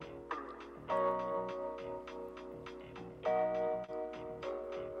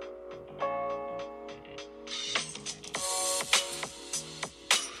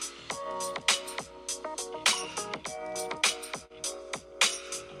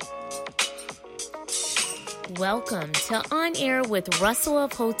Welcome to On Air with Russell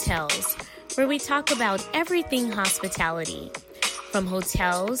of Hotels, where we talk about everything hospitality, from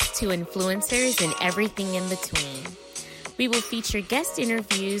hotels to influencers and everything in between. We will feature guest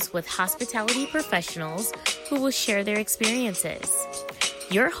interviews with hospitality professionals who will share their experiences.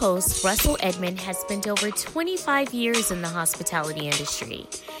 Your host, Russell Edmond, has spent over 25 years in the hospitality industry,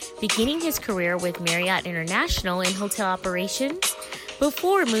 beginning his career with Marriott International in hotel operations,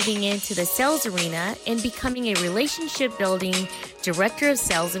 before moving into the sales arena and becoming a relationship-building director of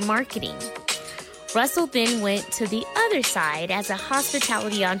sales and marketing. Russell then went to the other side as a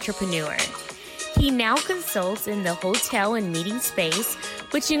hospitality entrepreneur. He now consults in the hotel and meeting space,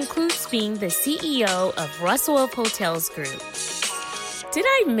 which includes being the CEO of Russell of Hotels Group. Did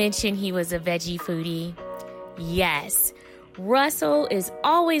I mention he was a veggie foodie? Yes, Russell is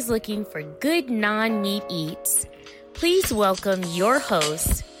always looking for good non-meat eats. Please welcome your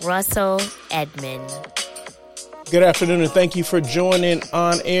host, Russell Edmond. Good afternoon, and thank you for joining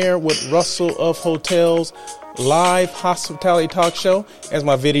On Air with Russell of Hotels live hospitality talk show. As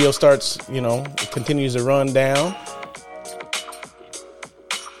my video starts, it continues to run down.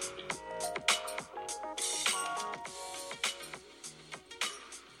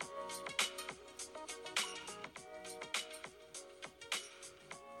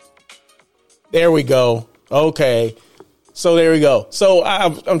 There we go. Okay. So there we go. So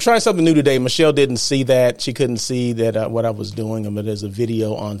I'm trying something new today. Michelle didn't see that. She couldn't see that what I was doing. But there's a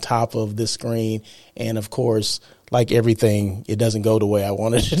video on top of this screen. And of course, like everything, it doesn't go the way I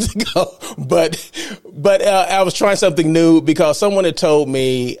wanted it to go. But I was trying something new because someone had told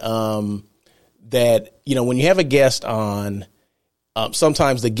me that, when you have a guest on,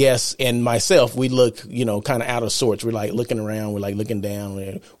 sometimes the guests and myself, we look, kind of out of sorts. We're like looking around, we're like looking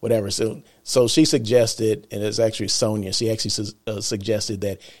down, whatever. So she suggested, and it's actually Sonia, she actually suggested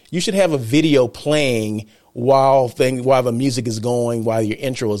that you should have a video playing while the music is going, while your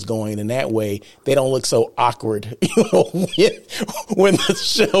intro is going. And that way they don't look so awkward, when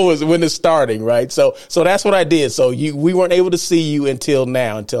it's starting. Right. So that's what I did. So we weren't able to see you until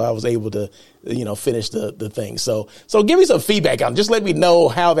I was able to, finish the thing. So give me some feedback on it. Just let me know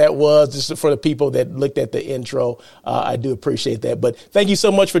how that was, just for the people that looked at the intro. I do appreciate that. But thank you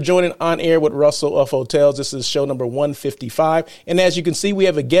so much for joining On Air with Russell of Hotels. This is show number 155. And as you can see, we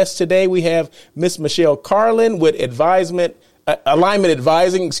have a guest today. We have Miss Michelle Carlin with Alignment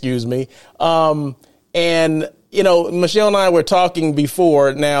Advising, and, Michelle and I were talking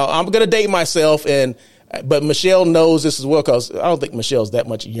before. Now, I'm going to date myself, but Michelle knows this as well, because I don't think Michelle's that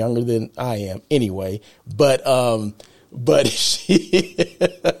much younger than I am anyway. But I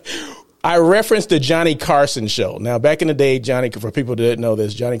referenced the Johnny Carson show. Now, back in the day, for people that didn't know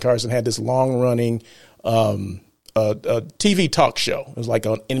this, Johnny Carson had this long-running a TV talk show. It was like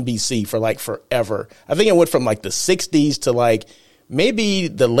on NBC for like forever. I think it went from like the 60s to like maybe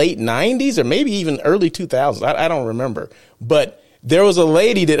the late 90s or maybe even early 2000s. I don't remember. But there was a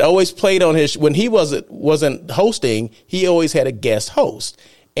lady that always played on when he wasn't hosting, he always had a guest host,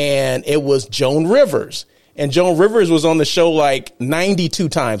 and it was Joan Rivers. And Joan Rivers was on the show like 92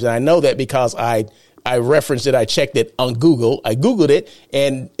 times. And I know that because I referenced it. I checked it on Google. I Googled it,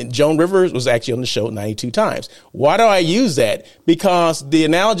 and Joan Rivers was actually on the show 92 times. Why do I use that? Because the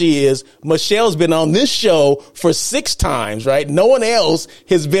analogy is Michelle's been on this show for 6 times, right? No one else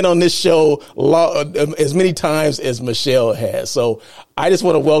has been on this show as many times as Michelle has. So I just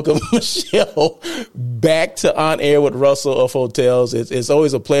want to welcome Michelle back to On Air with Russell of Hotels. It's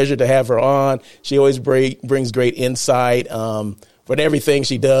always a pleasure to have her on. She always brings great insight. But everything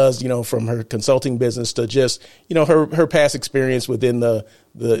she does, from her consulting business to just, her past experience within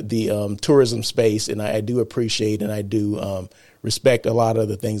the tourism space. And I do appreciate and I do respect a lot of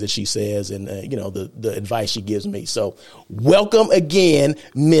the things that she says and, the advice she gives me. So welcome again,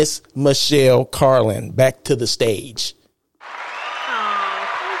 Miss Michelle Carlin, back to the stage.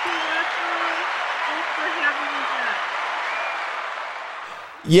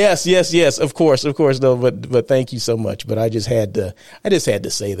 Yes. Of course. No, but thank you so much. But I just had to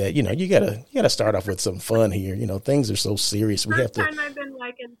say that, you gotta start off with some fun here. Things are so serious. We have to. First time I've been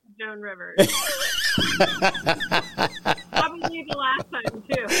likened to Joan Rivers. Probably the last time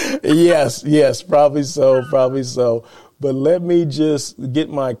too. Yes, probably so. But let me just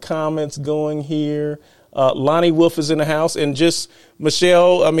get my comments going here. Lonnie Wolf is in the house, and just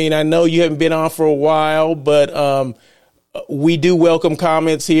Michelle. I mean, I know you haven't been on for a while, but we do welcome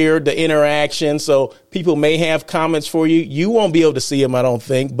comments here, the interaction. So people may have comments for you. You won't be able to see them, I don't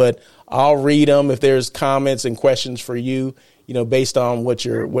think, but I'll read them if there's comments and questions for you, based on what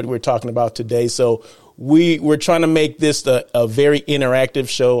we're talking about today. So we're trying to make this a very interactive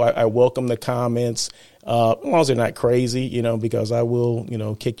show. I welcome the comments. As long as they're not crazy, because I will,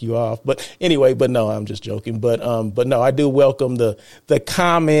 kick you off. But anyway, but no, I'm just joking. But no, I do welcome the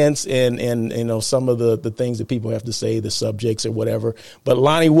comments and some of the things that people have to say, the subjects or whatever. But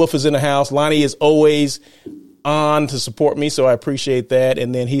Lonnie Wolf is in the house. Lonnie is always on to support me, so I appreciate that.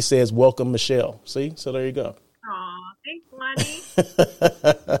 And then he says, welcome, Michelle. See? So there you go. Aw, thanks, Lonnie.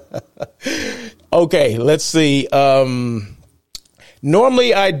 Okay, let's see.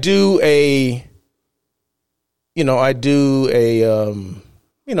 Normally I do I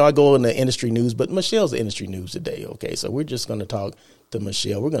go in the industry news, but Michelle's the industry news today. Okay, so we're just going to talk to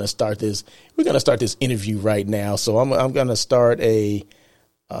Michelle. We're going to start this interview right now. So I'm going to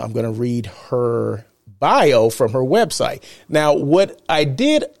I'm going to read her bio from her website. Now, what I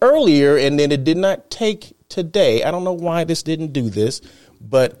did earlier, and then it did not take today. I don't know why this didn't do this,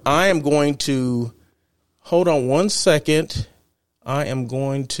 but I am going to hold on one second. I am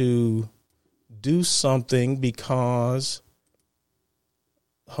going to do something because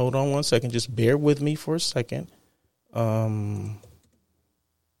hold on one second. Just bear with me for a second. Come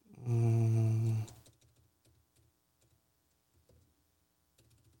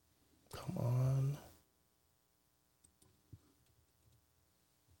on.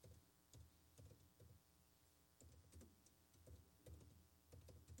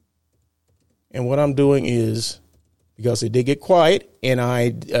 And what I'm doing is, because it did get quiet and I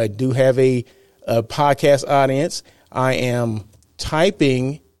do have a podcast audience, I am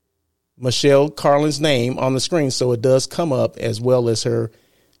typing Michelle Carlin's name on the screen, so it does come up, as well as her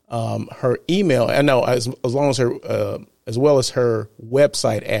email. I know as well as her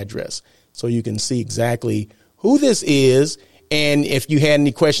website address, so you can see exactly who this is. And if you had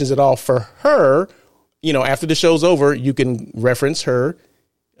any questions at all for her, after the show's over, you can reference her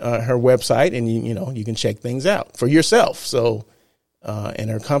website, and you can check things out for yourself. So, and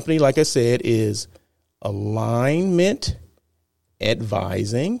her company, like I said, is Alignment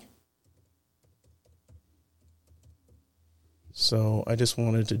Advising. So I just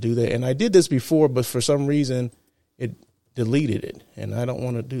wanted to do that, and I did this before, but for some reason it deleted it, and I don't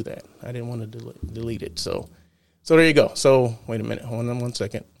want to do that. I didn't want to delete it. So there you go. So wait a minute. Hold on one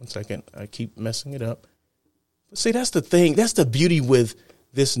second. I keep messing it up. See, that's the thing. That's the beauty with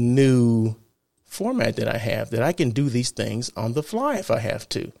this new format that I have, that I can do these things on the fly if I have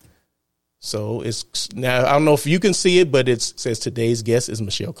to. So it's now, I don't know if you can see it, but it says today's guest is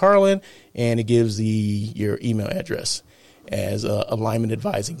Michelle Carlin, and it gives your email address as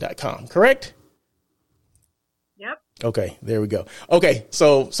alignmentadvising.com, correct? Yep. Okay, there we go. Okay,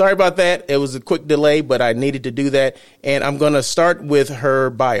 so sorry about that. It was a quick delay, but I needed to do that. And I'm going to start with her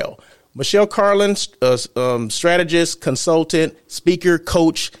bio. Michelle Carlin, strategist, consultant, speaker,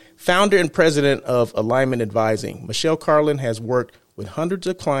 coach, founder and president of Alignment Advising. Michelle Carlin has worked with hundreds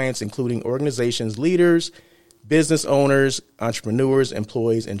of clients, including organizations, leaders, business owners, entrepreneurs,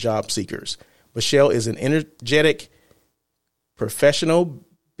 employees, and job seekers. Michelle is an energetic professional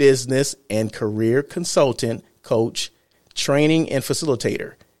business and career consultant, coach, training, and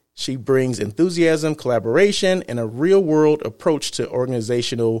facilitator. She brings enthusiasm, collaboration, and a real-world approach to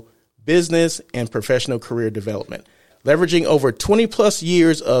organizational business and professional career development. Leveraging over 20 plus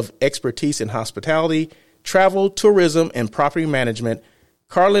years of expertise in hospitality, travel, tourism, and property management,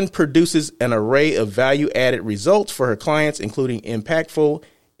 Carlin produces an array of value-added results for her clients, including impactful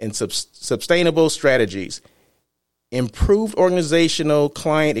and sustainable strategies, improved organizational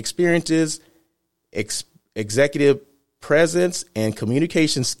client experiences, executive presence and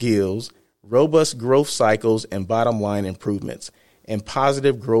communication skills, robust growth cycles and bottom line improvements, and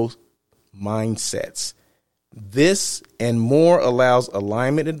positive growth mindsets. This and more allows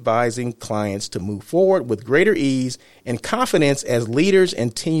Alignment Advising clients to move forward with greater ease and confidence as leaders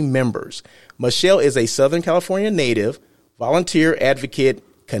and team members. Michelle is a Southern California native, volunteer advocate,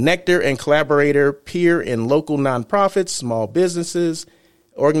 connector and collaborator, peer in local nonprofits, small businesses,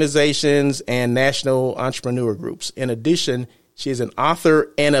 organizations, and national entrepreneur groups. In addition, she is an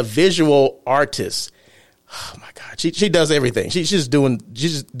author and a visual artist. Oh my God, she does everything. She's just doing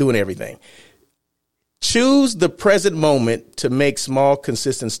everything. Choose the present moment to make small,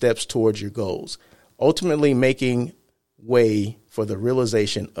 consistent steps towards your goals, ultimately making way for the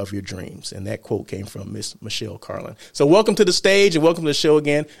realization of your dreams. And that quote came from Miss Michelle Carlin. So welcome to the stage and welcome to the show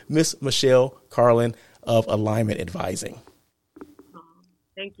again, Miss Michelle Carlin of Alignment Advising.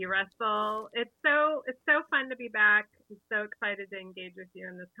 Thank you, Russell. It's so fun to be back. I'm so excited to engage with you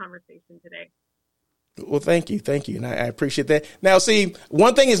in this conversation today. Well, thank you. And I appreciate that. Now, see,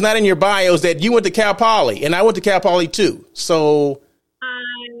 one thing is not in your bio is that you went to Cal Poly, and I went to Cal Poly too. So I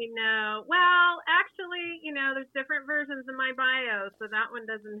know. Well, actually, actually, there's different versions of my bio, so that one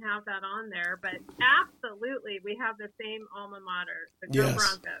doesn't have that on there. But absolutely, we have the same alma mater, the Go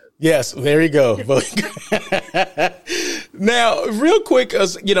Broncos. Yes, there you go. Now, real quick,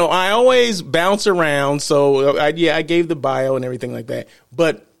 I always bounce around, so I gave the bio and everything like that.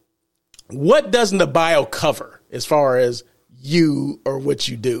 But what doesn't the bio cover as far as you or what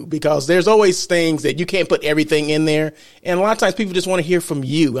you do? Because there's always things that you can't put everything in there. And a lot of times people just want to hear from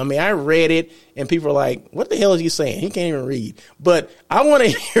you. I mean, I read it and people are like, what the hell is he saying? He can't even read. But I want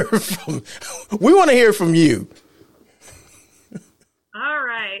to we want to hear from you. All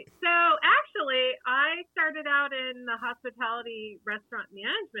right. So actually, I started out in the hospitality restaurant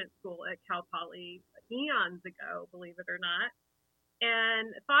management school at Cal Poly eons ago, believe it or not. And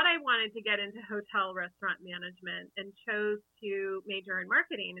thought I wanted to get into hotel restaurant management and chose to major in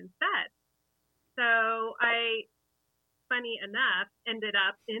marketing instead. So I, funny enough, ended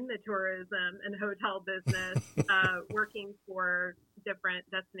up in the tourism and hotel business, working for different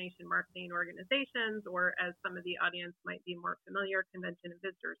destination marketing organizations, or as some of the audience might be more familiar, convention and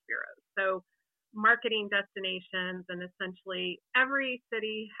visitors bureaus. So marketing destinations, and essentially every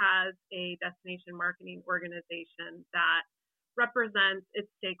city has a destination marketing organization that represents its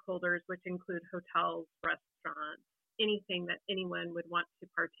stakeholders, which include hotels, restaurants, anything that anyone would want to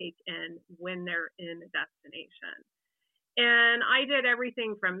partake in when they're in a destination. And I did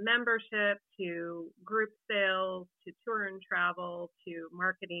everything from membership to group sales to tour and travel to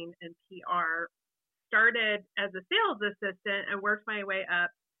marketing and PR. Started as a sales assistant and worked my way up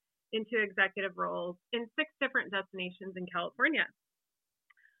into executive roles in 6 different destinations in California.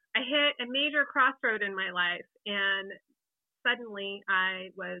 I hit a major crossroad in my life, and suddenly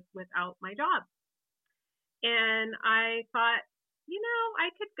I was without my job. And I thought, I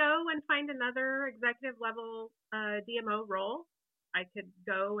could go and find another executive level DMO role. I could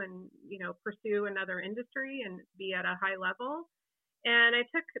go and, pursue another industry and be at a high level. And I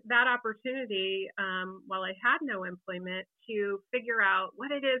took that opportunity while I had no employment to figure out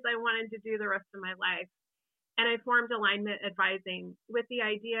what it is I wanted to do the rest of my life. And I formed Alignment Advising with the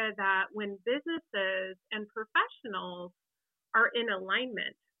idea that when businesses and professionals are in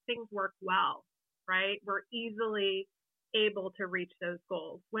alignment, things work well, right? We're easily able to reach those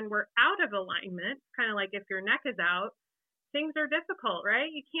goals. When we're out of alignment, kind of like if your neck is out, things are difficult, right?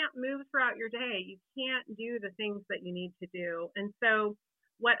 You can't move throughout your day. You can't do the things that you need to do. And so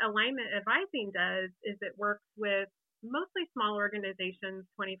what Alignment Advising does is it works with mostly small organizations,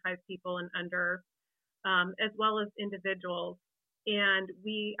 25 people and under, as well as individuals. And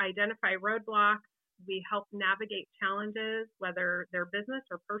we identify roadblocks. We help navigate challenges, whether they're business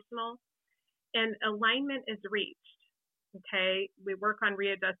or personal, and alignment is reached. Okay. We work on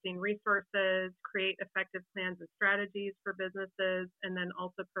readjusting resources, create effective plans and strategies for businesses, and then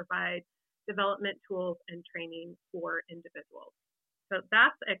also provide development tools and training for individuals. So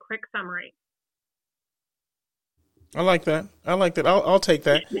that's a quick summary. I like that. I'll take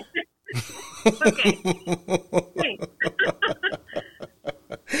that. Okay. Thanks.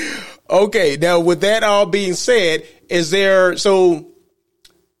 Okay. Now, with that all being said, is there so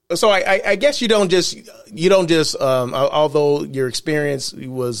I guess you don't just although your experience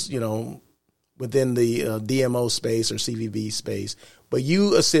was within the DMO space or CVB space, but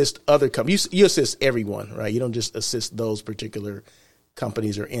you assist other companies. You assist everyone, right? You don't just assist those particular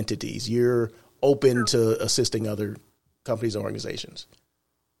companies or entities. You're open to assisting other companies and organizations.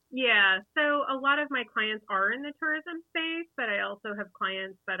 Yeah, so a lot of my clients are in the tourism space, but I also have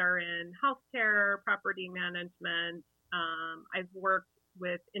clients that are in healthcare, property management. I've worked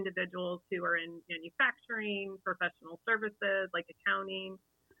with individuals who are in manufacturing, professional services like accounting.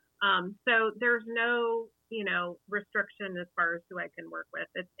 So there's no, restriction as far as who I can work with.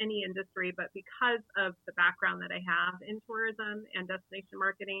 It's any industry, but because of the background that I have in tourism and destination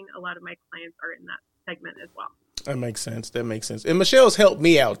marketing, a lot of my clients are in that segment as well. That makes sense. And Michelle's helped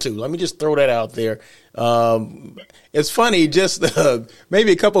me out too. Let me just throw that out there. It's funny, just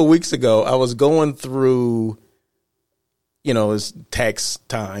maybe a couple of weeks ago, I was going through, it's tax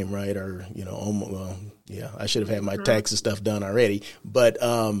time, right? Or, I should have had my taxes stuff done already. But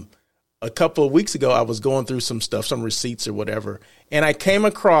a couple of weeks ago, I was going through some stuff, some receipts or whatever, and I came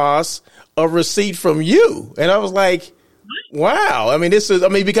across a receipt from you. And I was like, wow. I mean,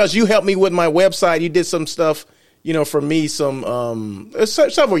 because you helped me with my website. You did some stuff, for me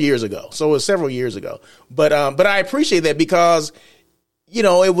several years ago. So it was several years ago. But I appreciate that because,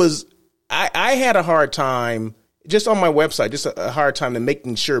 it was, I had a hard time just on my website, just a hard time in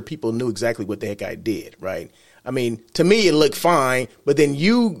making sure people knew exactly what the heck I did. Right. I mean, to me, it looked fine, but then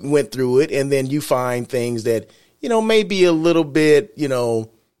you went through it and then you find things that, may be a little bit,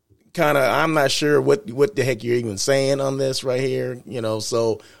 kind of, I'm not sure what the heck you're even saying on this right here,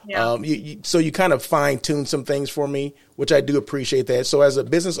 so so you kind of fine tune some things for me, which I do appreciate that. So as a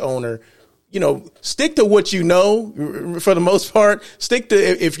business owner, stick to what you know for the most part. Stick to,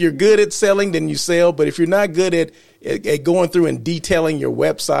 if you're good at selling, then you sell. But if you're not good at going through and detailing your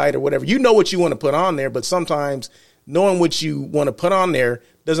website or whatever, you know what you want to put on there. But sometimes knowing what you want to put on there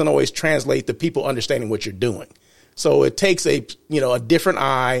doesn't always translate to people understanding what you're doing. So it takes a different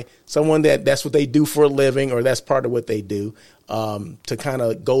eye, someone that's what they do for a living, or that's part of what they do, to kind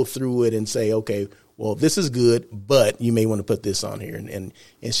of go through it and say, okay, well, this is good, but you may want to put this on here. And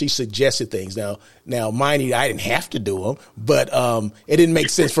she suggested things. Now, mind you, I didn't have to do them, but it didn't make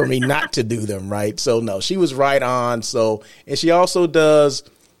sense for me not to do them, right? So no, she was right on. So, and she also does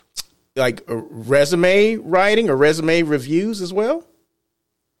like resume writing or resume reviews as well.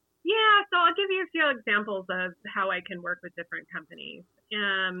 Yeah, so I'll give you a few examples of how I can work with different companies,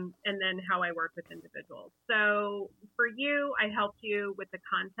 and then how I work with individuals. So for you, I helped you with the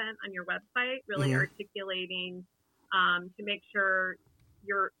content on your website, really articulating to make sure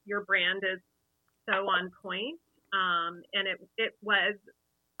your brand is so on point, and it was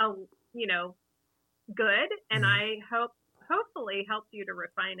good, and I hopefully helped you to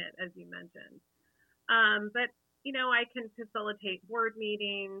refine it, as you mentioned. But I can facilitate board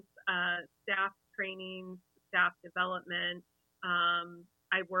meetings, staff trainings, staff development.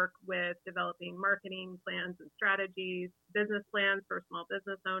 I work with developing marketing plans and strategies, business plans for small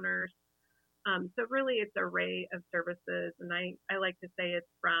business owners. So really it's an array of services. And I like to say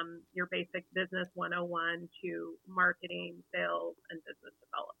it's from your basic business 101 to marketing, sales, and business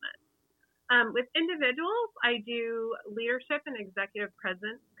development. With individuals, I do leadership and executive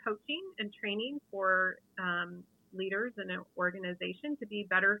presence coaching and training for leaders in an organization to be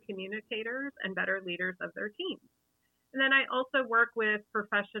better communicators and better leaders of their teams. And then I also work with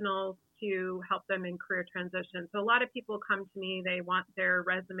professionals to help them in career transition. So a lot of people come to me, they want their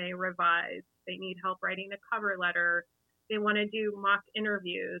resume revised, they need help writing a cover letter, they want to do mock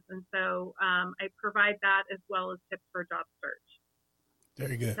interviews. And so I provide that as well as tips for job search.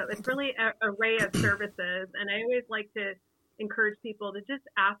 Very good. So it's really an array of services. And I always like to encourage people to just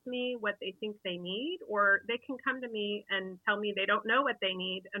ask me what they think they need, or they can come to me and tell me they don't know what they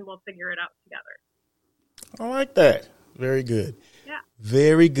need, and we'll figure it out together. I like that. Very good. Yeah.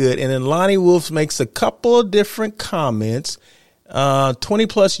 Very good. And then Lonnie Wolf makes a couple of different comments. 20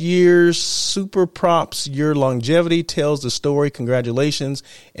 plus years, super props. Your longevity tells the story. Congratulations.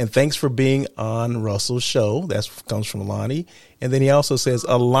 And thanks for being on Russell's show. That comes from Lonnie. And then he also says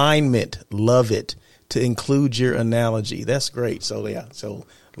alignment. Love it. To include your analogy. That's great. So, yeah. So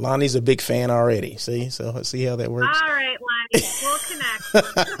Lonnie's a big fan already. See? So see how that works? All right, Lonnie. We'll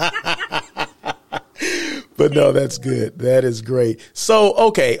connect. But no, that's good. That is great. So,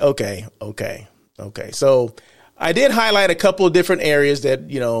 okay. So I did highlight a couple of different areas that,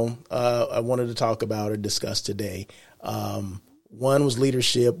 I wanted to talk about or discuss today. One was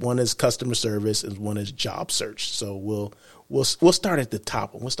leadership, one is customer service, and one is job search. So we'll start at the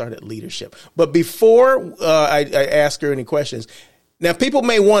top. We'll start at leadership. But before I ask her any questions, now people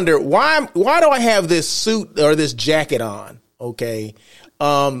may wonder, why do I have this suit or this jacket on? Okay.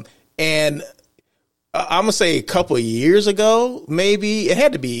 And I'm going to say a couple of years ago, maybe. It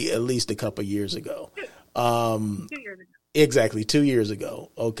had to be at least a couple of years ago. 2 years ago. Exactly, 2 years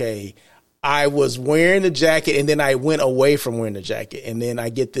ago. Okay. I was wearing the jacket, and then I went away from wearing the jacket. And then I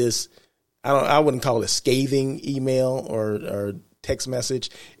get this, I wouldn't call it a scathing email or text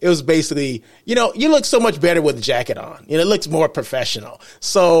message. It was basically, you look so much better with the jacket on. It looks more professional.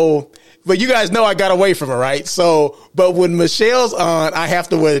 So, but you guys know I got away from her, right? So, but when Michelle's on, I have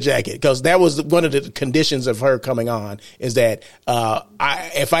to wear the jacket because that was one of the conditions of her coming on is that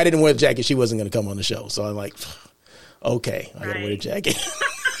if I didn't wear the jacket, she wasn't going to come on the show. So I'm like, okay, I got to wear the jacket.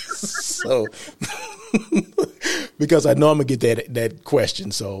 So, because I know I'm gonna get that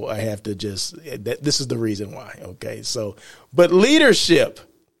question, so I have to this is the reason why. Okay, so, but leadership,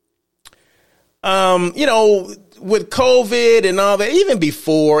 with COVID and all that, even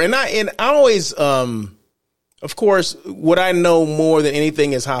before, and I always, of course, what I know more than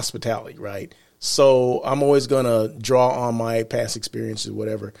anything is hospitality, right? So I'm always gonna draw on my past experiences,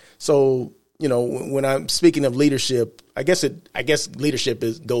 whatever. So, when I'm speaking of leadership, I guess leadership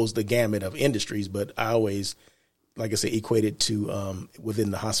goes the gamut of industries, but I always, like I say, equate it to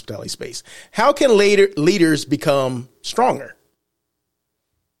within the hospitality space. How can leaders become stronger?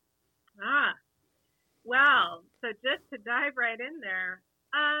 Well, so just to dive right in there,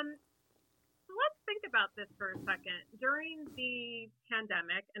 so let's think about this for a second. During the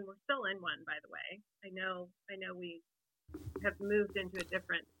pandemic, and we're still in one, by the way. I know we have moved into a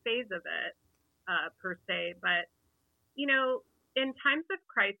different phase of it, per se. But, you know, in times of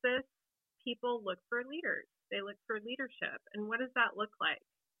crisis, people look for leaders. They look for leadership. And what does that look like,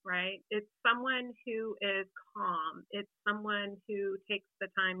 right? It's someone who is calm. It's someone who takes the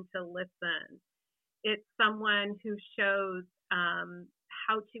time to listen. It's someone who shows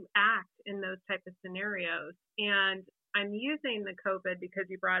how to act in those type of scenarios. And I'm using the COVID because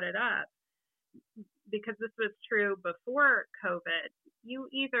you brought it up, because this was true before COVID. You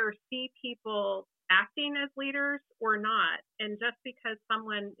either see people acting as leaders or not. And just because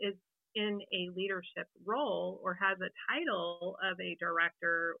someone is in a leadership role or has a title of a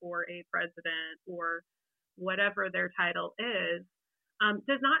director or a president or whatever their title is,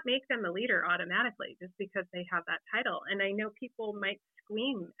 does not make them a leader automatically just because they have that title. And I know people might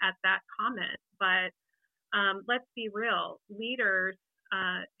scream at that comment, but let's be real. Leaders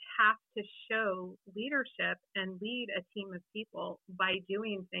have to show leadership and lead a team of people by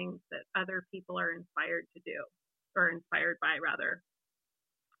doing things that other people are inspired to do, or inspired by, rather.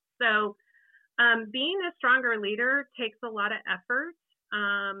 So being a stronger leader takes a lot of effort.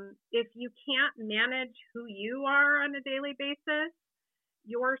 If you can't manage who you are on a daily basis,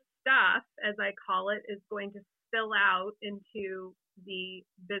 your stuff, as I call it, is going to spill out into the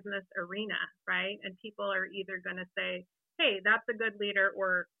business arena, right? And people are either going to say, hey, that's a good leader,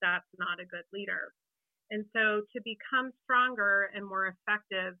 or that's not a good leader. And so to become stronger and more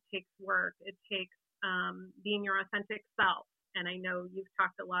effective takes work. It takes being your authentic self. And I know you've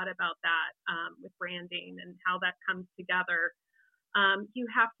talked a lot about that with branding and how that comes together. You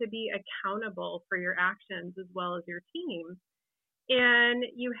have to be accountable for your actions as well as your team. And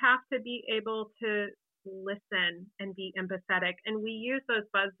you have to be able to listen and be empathetic. And we use those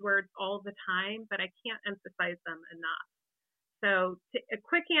buzzwords all the time, but I can't emphasize them enough. So a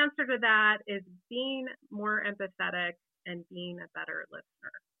quick answer to that is being more empathetic and being a better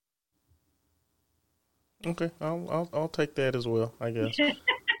listener. Okay, I'll take that as well, I guess.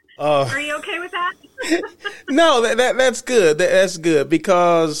 Are you okay with that? No, that's good. That's good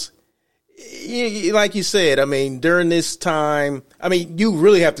because, like you said, I mean, during this time, I mean, you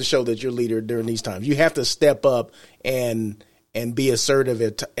really have to show that you're a leader during these times. You have to step up and be assertive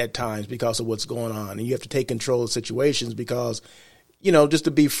at times because of what's going on, and you have to take control of situations because, you know, just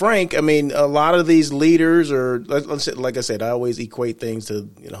to be frank, I mean, a lot of these leaders, or like I said, I always equate things to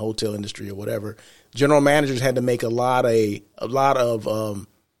the hotel industry or whatever. General managers had to make a lot of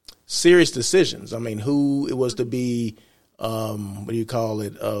serious decisions. I mean, who it was to be,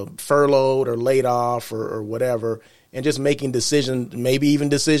 furloughed or laid off or whatever, and just making decisions, maybe even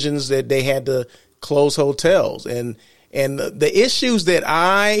decisions that they had to close hotels. And the issues that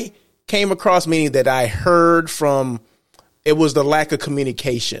I came across, meaning that I heard from, it was the lack of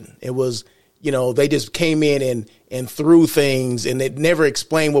communication. It was, you know, they just came in and threw things, and it never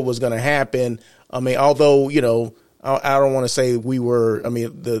explained what was going to happen. I mean, although, you know, I don't want to say we were, I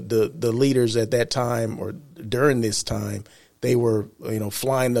mean, the leaders at that time or during this time, they were, you know,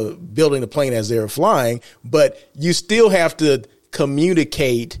 building the plane as they were flying, but you still have to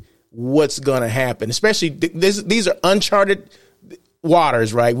communicate what's going to happen, especially these are uncharted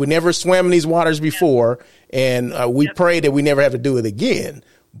waters, right? We never swam in these waters before, and we pray that we never have to do it again.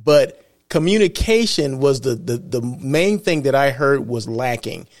 But communication was the main thing that I heard was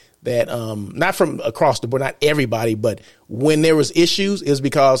lacking. That not from across the board, not everybody, but when there was issues, it was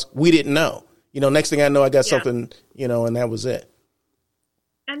because we didn't know. You know, next thing I know, I got something, you know, and that was it.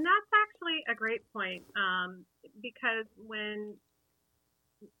 And that's actually a great point, because when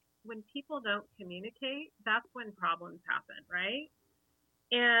people don't communicate, that's when problems happen, right?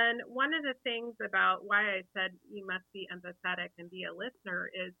 And one of the things about why I said you must be empathetic and be a listener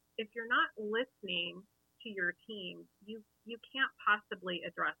is if you're not listening to your team, you can't possibly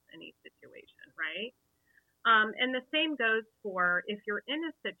address any situation, right? And the same goes for if you're in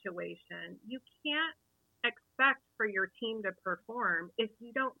a situation, you can't expect for your team to perform if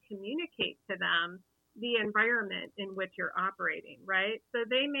you don't communicate to them the environment in which you're operating, right? So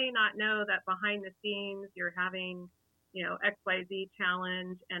they may not know that behind the scenes you're having, you know, XYZ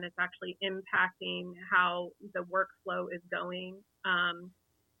challenge and it's actually impacting how the workflow is going.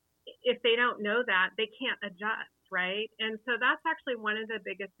 If they don't know that, they can't adjust, right? And so that's actually one of the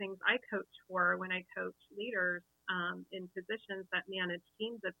biggest things I coach for when I coach leaders in positions that manage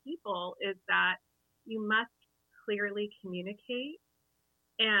teams of people is that you must clearly communicate.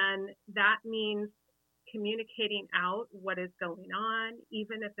 And that means communicating out what is going on.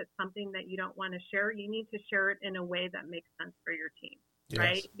 Even if it's something that you don't want to share, you need to share it in a way that makes sense for your team,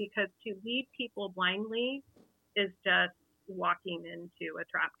 right? Because to lead people blindly is just walking into a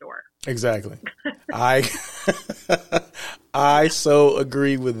trap door. Exactly. I so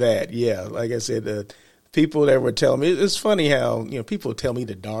agree with that. Yeah. Like I said, the people that were telling me, it's funny how, people tell me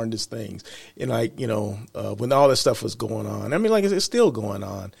the darndest things. And like, when all this stuff was going on, I mean, like it's still going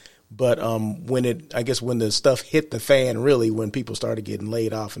on. But when the stuff hit the fan, really, when people started getting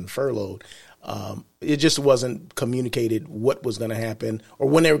laid off and furloughed, it just wasn't communicated what was going to happen or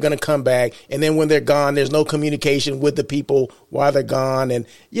when they were going to come back. And then when they're gone, there's no communication with the people while they're gone. And,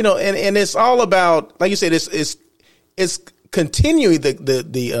 and it's all about, like you said, it's continuing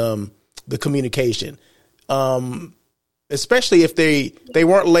the communication. Especially if they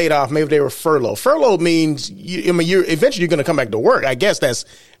weren't laid off, maybe they were furloughed. Furlough means, you're eventually going to come back to work. I guess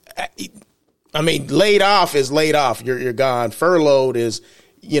laid off is laid off. You're gone. Furloughed is,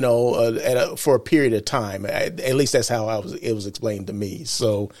 for a period of time. At least that's how it was explained to me.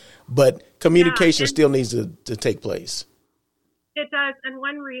 So, but communication still needs to take place. It does. And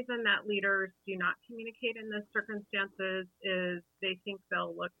one reason that leaders do not communicate in these circumstances is they think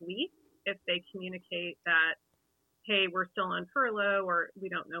they'll look weak if they communicate that, hey, we're still on furlough or we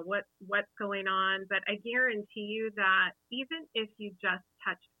don't know what's going on. But I guarantee you that even if you just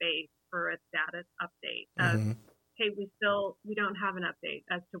touch base for a status update of, hey, we don't have an update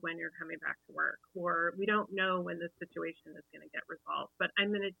as to when you're coming back to work, or we don't know when this situation is going to get resolved, but I'm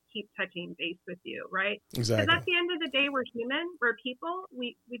going to keep touching base with you, right? Exactly. Because at the end of the day, we're human, we're people,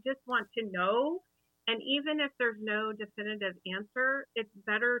 we just want to know. And even if there's no definitive answer, it's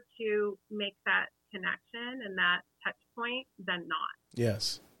better to make that connection and that touch point than not.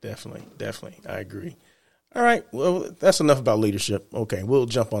 Yes, definitely. I agree. All right. Well, that's enough about leadership. Okay, we'll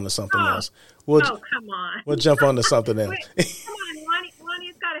jump on to something else. Come on. We'll jump on to something else. Wait, come on,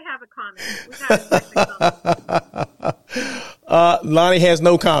 Lonnie's got to have a comment. We got Lonnie has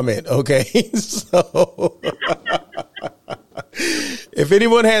no comment. Okay, so if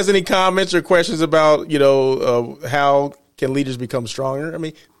anyone has any comments or questions about, how can leaders become stronger,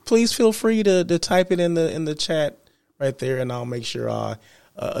 please feel free to type it in the chat right there, and I'll make sure I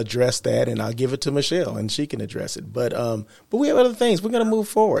address that, and I'll give it to Michelle, and she can address it. But we have other things. We're going to move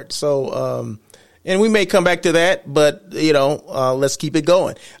forward. So, and we may come back to that, but let's keep it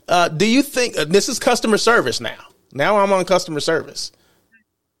going. Do you think this is customer service now? Now I'm on customer service.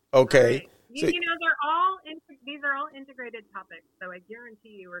 Okay. Right. So, these are all integrated topics. So I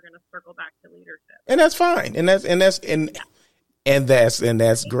guarantee you we're going to circle back to leadership. And that's fine. And that's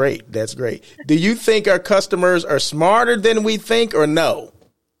great. That's great. Do you think our customers are smarter than we think, or no?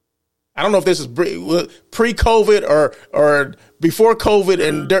 I don't know if this is pre-COVID or before COVID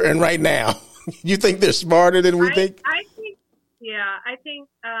and right now. You think they're smarter than we think? I think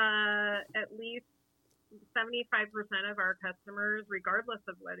at least 75% of our customers, regardless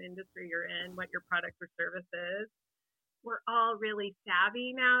of what industry you're in, what your product or service is, we're all really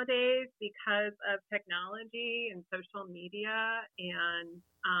savvy nowadays because of technology and social media, and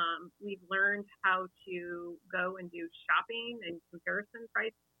we've learned how to go and do shopping and comparison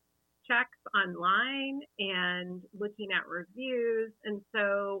price checks online and looking at reviews. And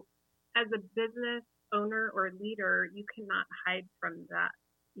so as a business owner or leader, you cannot hide from that.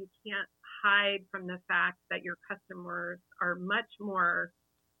 You can't hide from the fact that your customers are much more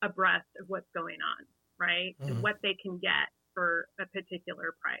abreast of what's going on, right? Mm-hmm. And what they can get for a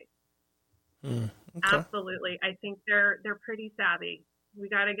particular price. Okay. Absolutely. I think they're pretty savvy. We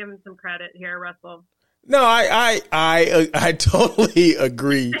got to give them some credit here, Russell. No, I totally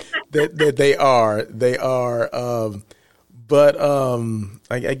agree that they are. They are. But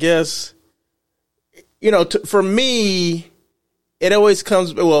I guess, for me, it always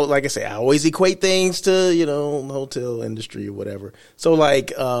comes, well, like I say, I always equate things to, the hotel industry or whatever. So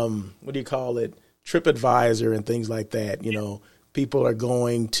like, what do you call it? TripAdvisor and things like that. People are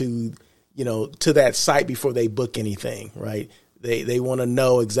going to, to that site before they book anything, right? They want to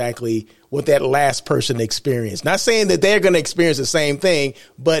know exactly what that last person experienced. Not saying that they're going to experience the same thing,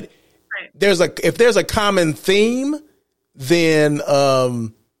 but if there's a common theme, then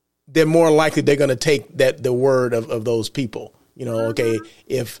they're more likely they're going to take the word of those people. Okay,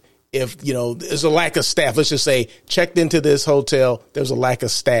 if there's a lack of staff, let's just say checked into this hotel, there's a lack of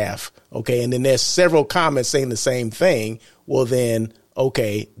staff. Okay. And then there's several comments saying the same thing. Well, then,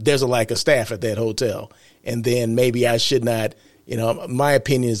 okay, there's a lack of staff at that hotel. And then maybe I should not, my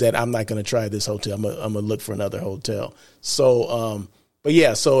opinion is that I'm not going to try this hotel. I'm going to look for another hotel. So, but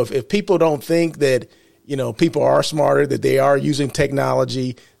yeah, so if people don't think that, people are smarter, that they are using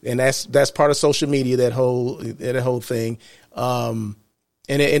technology, and that's part of social media, that whole thing. And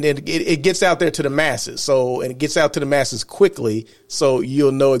it gets out there to the masses. And it gets out to the masses quickly. So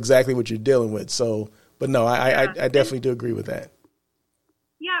you'll know exactly what you're dealing with. So, But no, I definitely do agree with that.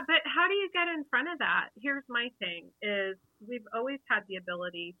 Yeah, but how do you get in front of that? Here's my thing is we've always had the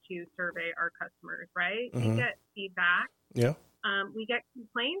ability to survey our customers, right? We get feedback. Yeah. We get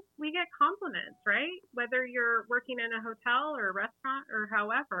complaints. We get compliments, right? Whether you're working in a hotel or a restaurant or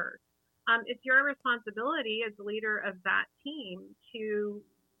however. It's your responsibility as the leader of that team to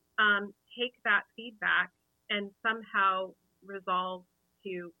take that feedback and somehow resolve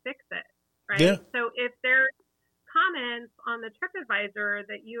to fix it, right? Yeah. So if there's comments on the TripAdvisor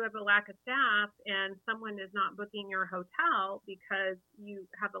that you have a lack of staff and someone is not booking your hotel because you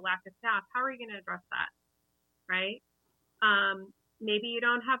have a lack of staff, how are you going to address that, right? Maybe you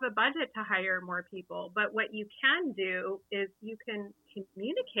don't have a budget to hire more people, but what you can do is you can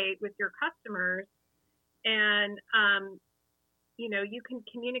communicate with your customers and, you can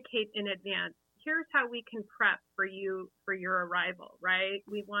communicate in advance. Here's how we can prep for you for your arrival, right?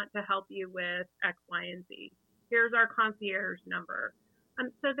 We want to help you with X, Y, and Z. Here's our concierge number.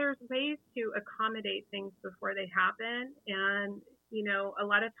 So there's ways to accommodate things before they happen. And, a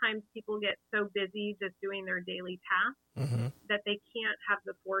lot of times people get so busy just doing their daily tasks that they can't have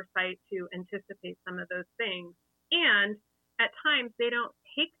the foresight to anticipate some of those things. And at times they don't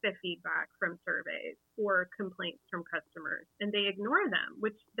take the feedback from surveys or complaints from customers and they ignore them,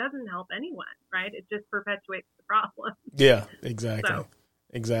 which doesn't help anyone, right? It just perpetuates the problem. Yeah, exactly.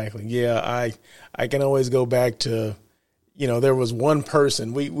 Exactly. Yeah, I can always go back to, there was one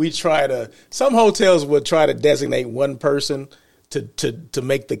person. We some hotels would try to designate one person to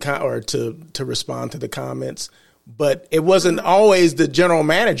make to respond to the comments, but it wasn't always the general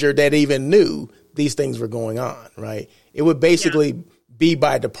manager that even knew these things were going on, right? It would basically be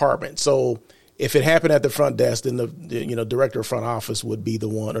by department. So if it happened at the front desk, then the director of front office would be the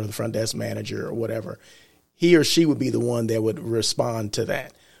one, or the front desk manager or whatever. He or she would be the one that would respond to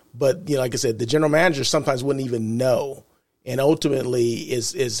that. But, like I said, the general manager sometimes wouldn't even know. And ultimately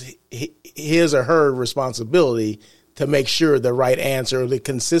is his or her responsibility to make sure the right answer or the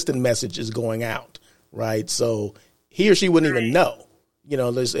consistent message is going out, right? So he or she wouldn't even know,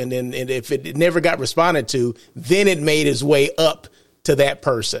 and if it never got responded to, then it made its way up to that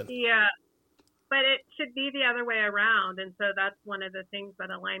person. Yeah. But it should be the other way around. And so that's one of the things that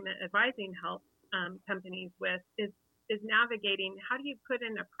Alignment Advising helps companies with is navigating. How do you put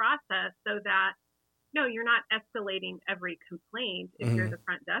in a process so that, no, you're not escalating every complaint if you're the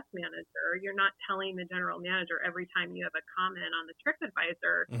front desk manager. You're not telling the general manager every time you have a comment on the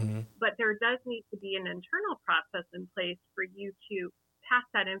TripAdvisor. But there does need to be an internal process in place for you to pass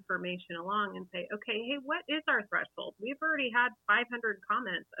that information along and say, okay, hey, what is our threshold? We've already had 500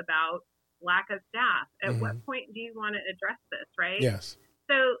 comments about lack of staff. At what point do you want to address this, right? Yes.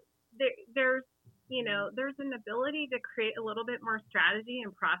 So there's an ability to create a little bit more strategy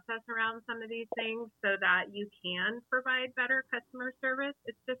and process around some of these things so that you can provide better customer service.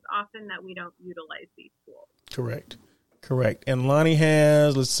 It's just often that we don't utilize these tools. Correct. And Lonnie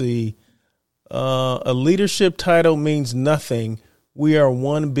has, let's see, a leadership title means nothing. We are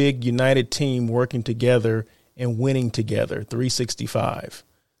one big united team working together and winning together. 365.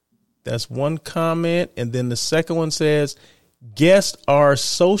 That's one comment. And then the second one says, guests are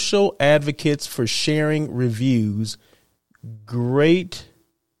social advocates for sharing reviews. Great,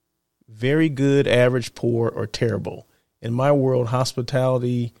 very good, average, poor, or terrible. In my world,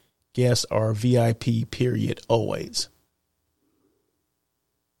 hospitality guests are VIP, period, always.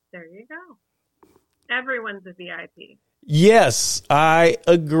 There you go. Everyone's a VIP. Yes, I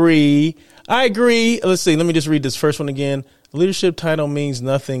agree. Let's see. Let me just read this first one again. Leadership title means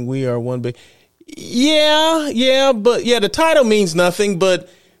nothing. We are one big. Yeah, but the title means nothing, but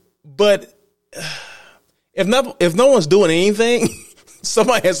if no one's doing anything,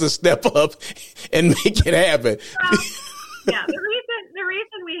 somebody has to step up and make it happen. Yeah, the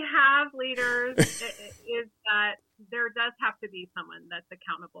reason we have leaders is that there does have to be someone that's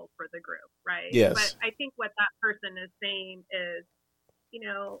accountable for the group, right? Yes. But I think what that person is saying is,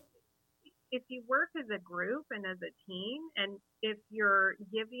 if you work as a group and as a team, and if you're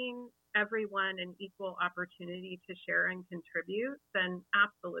giving everyone an equal opportunity to share and contribute, then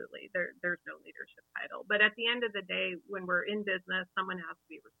absolutely there's no leadership title. But at the end of the day, when we're in business, someone has to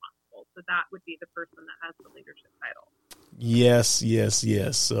be responsible. So that would be the person that has the leadership title.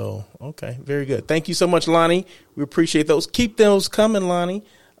 Yes. So, okay, very good. Thank you so much, Lonnie. We appreciate those. Keep those coming, Lonnie.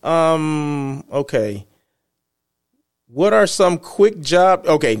 Okay. What are some quick job?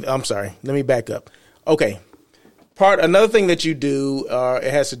 Okay, I'm sorry. Let me back up. Okay. Another thing that you do,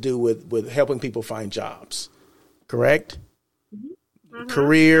 it has to do with helping people find jobs, correct? Mm-hmm.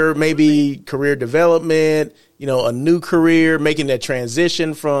 Career, maybe career development, a new career, making that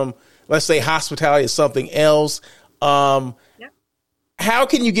transition from let's say hospitality is something else. How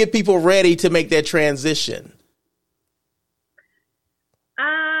can you get people ready to make that transition?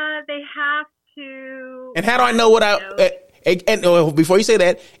 They have to. And how do I know what and before you say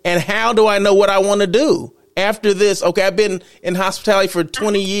that, and how do I know what I want to do after this? Okay, I've been in hospitality for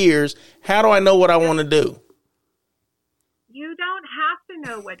 20 years. How do I know what I want to do? You don't have to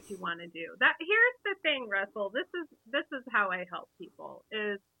know what you want to do. Here's the thing, Russell. This is how I help people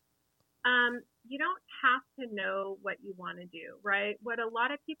is you don't have to know what you want to do, right? What a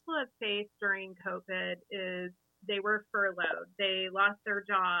lot of people have faced during COVID is they were furloughed, they lost their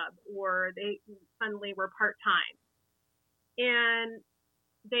job, or they suddenly were part-time. And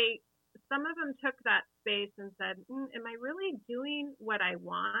some of them took that space and said, am I really doing what I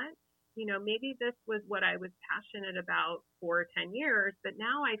want? Maybe this was what I was passionate about for 10 years, but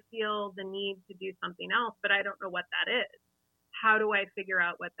now I feel the need to do something else, but I don't know what that is. How do I figure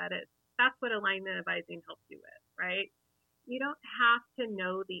out what that is? That's what alignment advising helps you with, right? You don't have to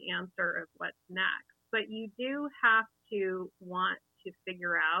know the answer of what's next, but you do have to want to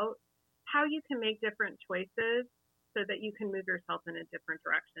figure out how you can make different choices so that you can move yourself in a different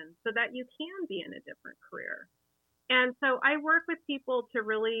direction, so that you can be in a different career. And so I work with people to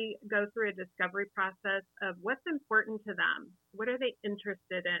really go through a discovery process of what's important to them. What are they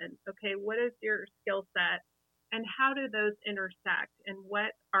interested in? Okay, what is your skill set? And how do those intersect? And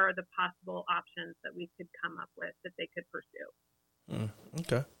what are the possible options that we could come up with that they could pursue?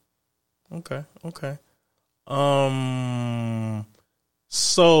 Okay.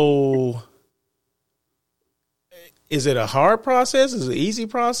 So is it a hard process? Is it an easy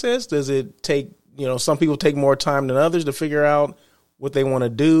process? Does it take, some people take more time than others to figure out what they want to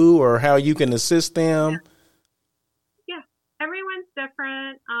do or how you can assist them? Yeah, everyone's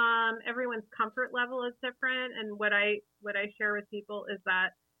different. Everyone's comfort level is different. And what I share with people is that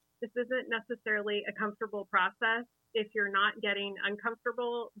this isn't necessarily a comfortable process. If you're not getting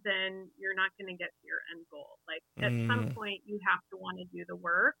uncomfortable, then you're not going to get to your end goal. Like at some point you have to want to do the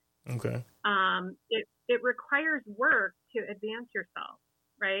work. Okay. It requires work to advance yourself,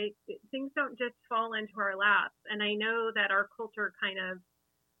 right? Things don't just fall into our laps. And I know that our culture kind of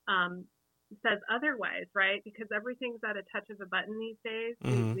says otherwise, right? Because everything's at a touch of a button these days.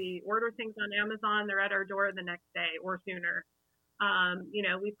 We order things on Amazon, they're at our door the next day or sooner.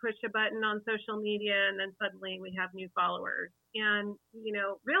 We push a button on social media and then suddenly we have new followers. And,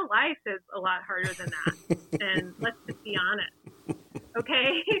 real life is a lot harder than that. And let's just be honest.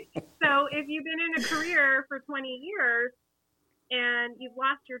 Okay. So if you've been in a career for 20 years and you've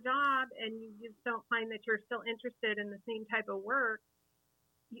lost your job and you just don't find that you're still interested in the same type of work,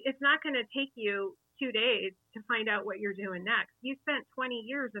 it's not going to take you 2 days to find out what you're doing next. You spent 20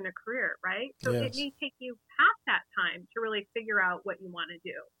 years in a career, right? So It may take you half that time to really figure out what you want to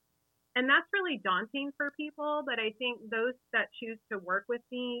do. And that's really daunting for people, but I think those that choose to work with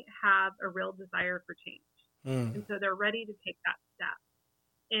me have a real desire for change. And so they're ready to take that step.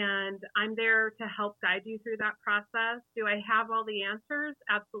 And I'm there to help guide you through that process. Do I have all the answers?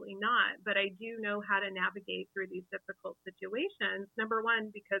 Absolutely not. But I do know how to navigate through these difficult situations. Number one,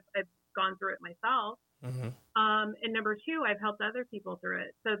 because I've gone through it myself. And number two, I've helped other people through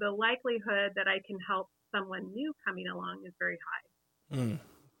it. So the likelihood that I can help someone new coming along is very high.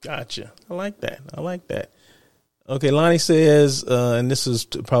 Gotcha. I like that. Okay, Lonnie says, and this is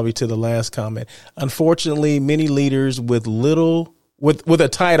probably to the last comment, unfortunately, many leaders with a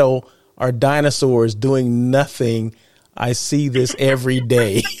title are dinosaurs doing nothing. I see this every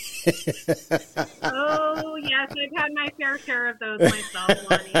day. Oh, yes. I've had my fair share of those myself,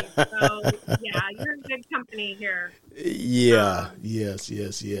 Lonnie. So, yeah, you're in good company here. Yeah. Yes.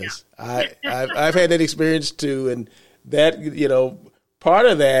 Yeah. I've had that experience too. And that, part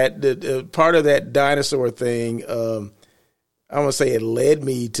of that dinosaur thing, I want to say it led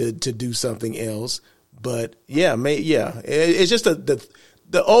me to do something else. But it's just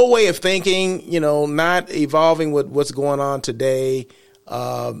the old way of thinking, not evolving with what's going on today,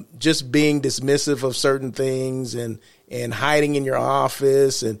 just being dismissive of certain things and hiding in your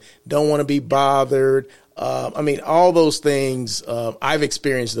office and don't want to be bothered. All those things, I've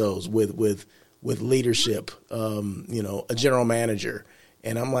experienced those with leadership, a general manager.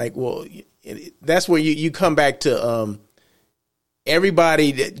 And I'm like, well, that's where you come back to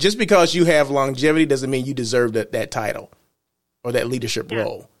everybody. Just because you have longevity doesn't mean you deserve that title or that leadership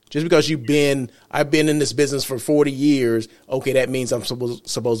role. Just because I've been in this business for 40 years, okay, that means I'm supposed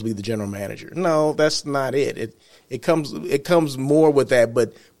to be the general manager. No, that's not it. It comes more with that.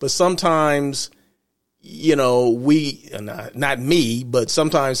 But sometimes, not me, but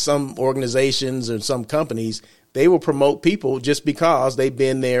sometimes some organizations and some companies, they will promote people just because they've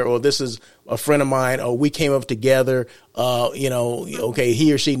been there, or this is a friend of mine, or we came up together. Okay,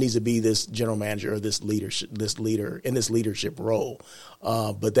 he or she needs to be this general manager or this leader in this leadership role.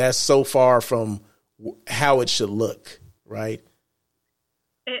 But that's so far from how it should look, right?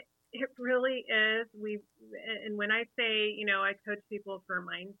 It really is. And when I say, I coach people for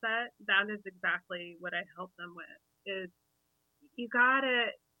mindset, that is exactly what I help them with. Is you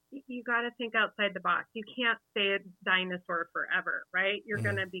gotta think outside the box. You can't stay a dinosaur forever, right? You're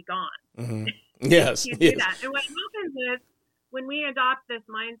gonna be gone. Mm-hmm. Yes. You do that. And what happens is when we adopt this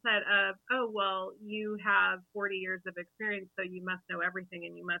mindset of, oh, well, you have 40 years of experience, so you must know everything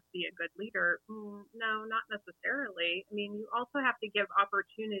and you must be a good leader. No, not necessarily. I mean, you also have to give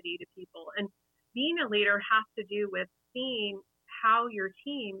opportunity to people. And being a leader has to do with seeing how your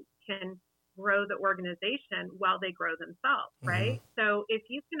team can grow the organization while they grow themselves, right? Mm-hmm. So if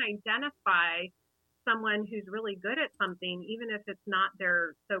you can identify someone who's really good at something, even if it's not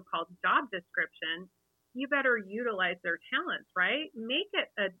their so-called job description, you better utilize their talents, right? Make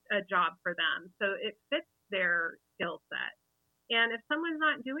it a job for them so it fits their skill set. And if someone's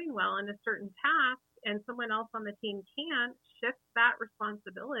not doing well in a certain task and someone else on the team can, shift that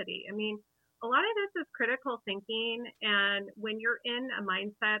responsibility. I mean, a lot of this is critical thinking. And when you're in a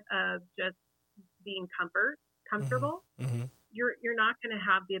mindset of just being comfortable, mm-hmm. you're not going to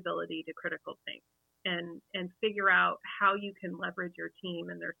have the ability to critical think and figure out how you can leverage your team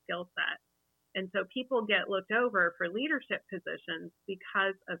and their skill set. And so people get looked over for leadership positions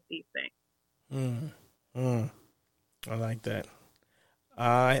because of these things. I like that.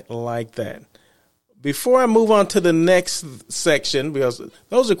 Before I move on to the next section, because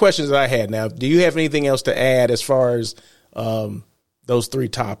those are questions that I had. Now, do you have anything else to add as far as those three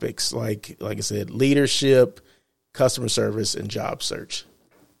topics? Like I said, leadership, customer service, and job search.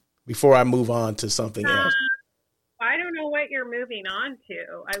 Before I move on to something else. I don't know what you're moving on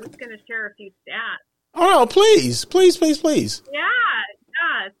to. I was going to share a few stats. Oh, no, please.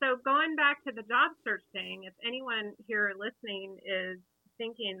 Yeah. So going back to the job search thing, if anyone here listening is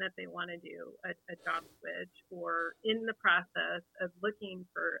thinking that they want to do a job switch or in the process of looking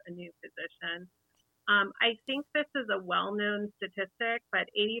for a new position, I think this is a well-known statistic, but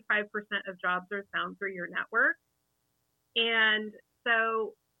 85% of jobs are found through your network. And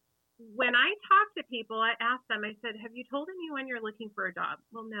so when I talk to people, I ask them, I said, have you told anyone you're looking for a job?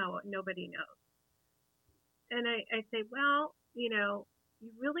 Well, no, nobody knows. And I say, well, you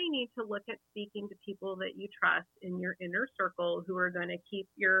really need to look at speaking to people that you trust in your inner circle who are going to keep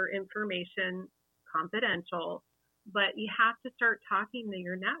your information confidential. But you have to start talking to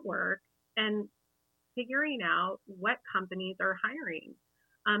your network and figuring out what companies are hiring.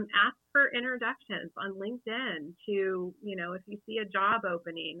 Ask for introductions on LinkedIn to, if you see a job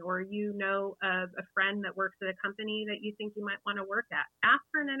opening or of a friend that works at a company that you think you might want to work at. Ask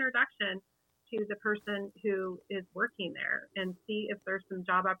for an introduction to the person who is working there and see if there's some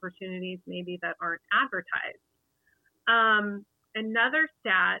job opportunities maybe that aren't advertised. Another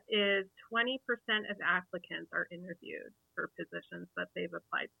stat is 20% of applicants are interviewed for positions that they've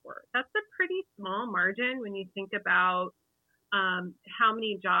applied for. That's a pretty small margin when you think about how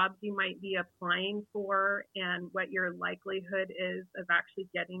many jobs you might be applying for and what your likelihood is of actually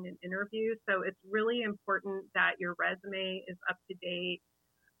getting an interview. So it's really important that your resume is up to date,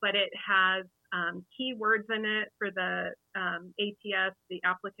 but it has keywords in it for the ATS, the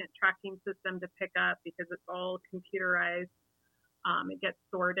applicant tracking system, to pick up because it's all computerized. It gets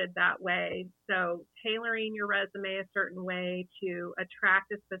sorted that way. So tailoring your resume a certain way to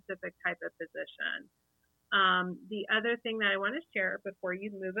attract a specific type of position. The other thing that I want to share before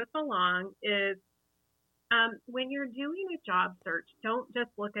you move us along is when you're doing a job search, don't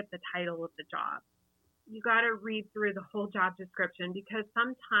just look at the title of the job. You got to read through the whole job description because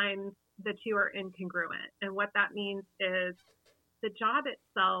sometimes the two are incongruent. And what that means is the job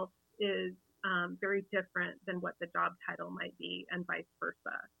itself is very different than what the job title might be and vice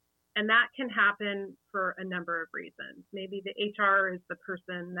versa. And that can happen for a number of reasons. Maybe the HR is the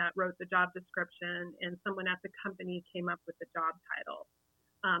person that wrote the job description and someone at the company came up with the job title,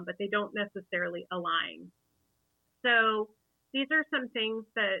 but they don't necessarily align. So these are some things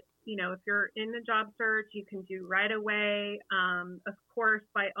that, if you're in the job search, you can do right away. Of course,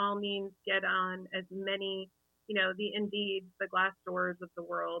 by all means, get on as many, the Indeeds, the Glassdoors of the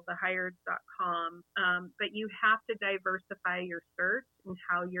world, the Hired.com, but you have to diversify your search and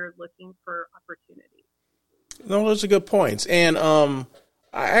how you're looking for opportunities. No, those are good points. And I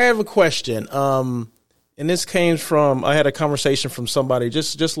have a question. And this came from, I had a conversation from somebody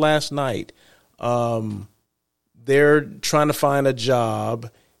just last night. They're trying to find a job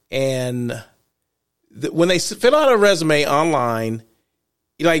and when they fill out a resume online,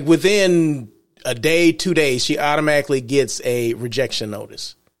 like within a day, 2 days, she automatically gets a rejection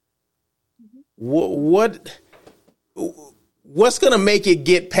notice. What's going to make it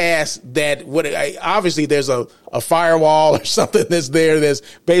get past that? Obviously there's a firewall or something that's there. That's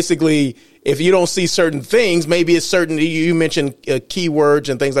basically, if you don't see certain things, maybe it's certain, you mentioned keywords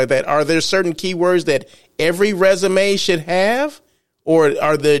and things like that. Are there certain keywords that every resume should have, or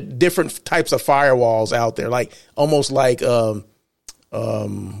are there different types of firewalls out there? Like almost like, what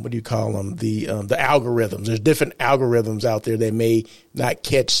do you call them? The algorithms. There's different algorithms out there that may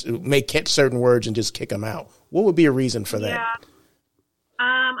catch certain words and just kick them out. What would be a reason for that? Yeah.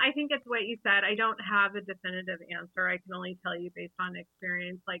 I think it's what you said. I don't have a definitive answer. I can only tell you based on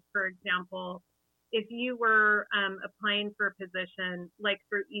experience. Like, for example, if you were applying for a position like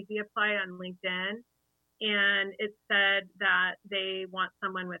through Easy Apply on LinkedIn, and it said that they want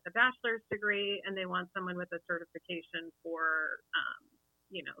someone with a bachelor's degree and they want someone with a certification for,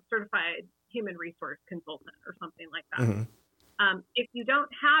 certified human resource consultant or something like that. Mm-hmm. If you don't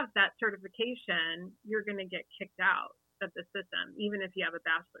have that certification, you're going to get kicked out of the system, even if you have a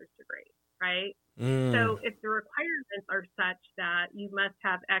bachelor's degree, right? So if the requirements are such that you must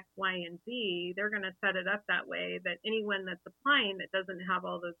have X, Y, and Z, they're going to set it up that way that anyone that's applying that doesn't have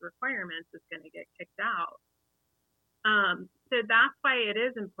all those requirements is going to get kicked out. So that's why it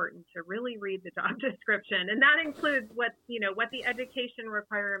is important to really read the job description. And that includes what the education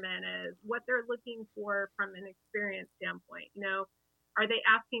requirement is, what they're looking for from an experience standpoint. Are they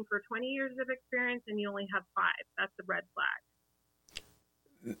asking for 20 years of experience and you only have 5? That's a red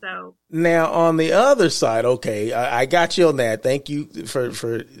flag. So now on the other side, okay, I got you on that. Thank you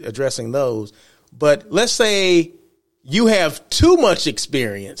for addressing those. But let's say you have too much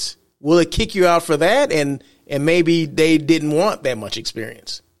experience. Will it kick you out for that? And maybe they didn't want that much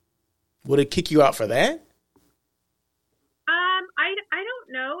experience. Would it kick you out for that? I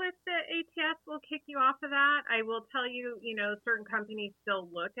don't know if the ATS will kick you off of that. I will tell you, certain companies still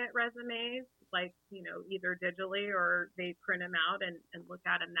look at resumes, like, either digitally or they print them out and look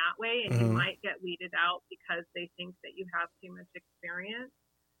at them that way. And you might get weeded out because they think that you have too much experience.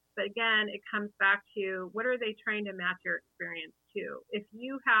 But again, it comes back to what are they trying to match your experience to? If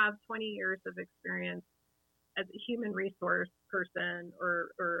you have 20 years of experience as a human resource person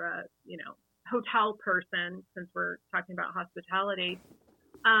or hotel person, since we're talking about hospitality,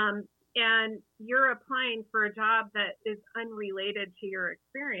 and you're applying for a job that is unrelated to your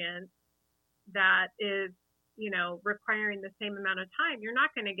experience, that is, requiring the same amount of time, you're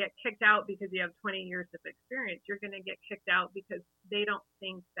not going to get kicked out because you have 20 years of experience. You're going to get kicked out because they don't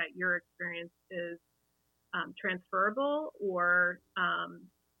think that your experience is transferable or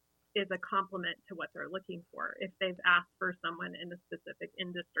is a complement to what they're looking for if they've asked for someone in a specific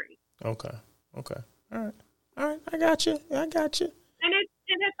industry. Okay. All right. I got you. And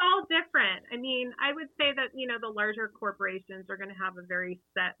it's all different. I mean, I would say that, the larger corporations are going to have a very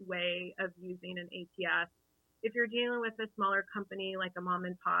set way of using an ATS. If you're dealing with a smaller company like a mom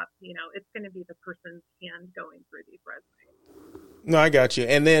and pop, it's going to be the person's hand going through these resumes. No, I got you.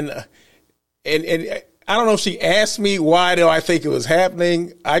 And then, and I don't know if she asked me why do I think it was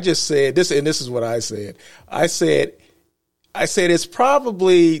happening. I just said this, and this is what I said. I said it's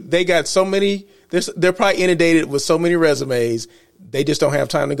probably they got so many. They're probably inundated with so many resumes. They just don't have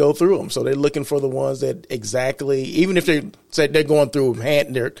time to go through them. So they're looking for the ones that exactly, even if they said they're going through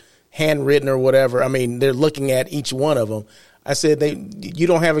them, they're handwritten or whatever. I mean, they're looking at each one of them. I said you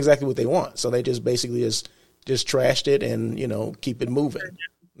don't have exactly what they want. So they just basically just trashed it and, keep it moving.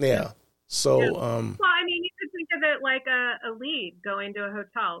 Yeah. So, well, I mean, you could think of it like a lead going to a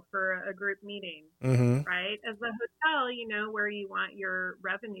hotel for a group meeting, right? As a hotel, you know where you want your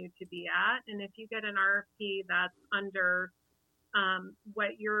revenue to be at. And if you get an RFP that's under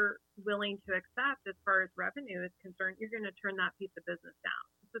what you're willing to accept as far as revenue is concerned, you're going to turn that piece of business down.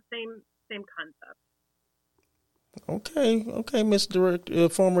 It's the same concept. Okay, Miss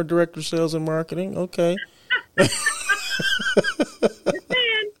former Director of Sales and Marketing. Okay.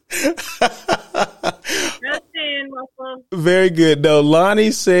 Very good. No,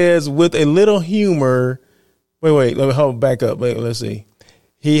 Lonnie says with a little humor. Wait. Let me back up. Wait, let's see.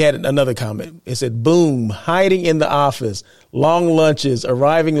 He had another comment. It said, boom, hiding in the office, long lunches,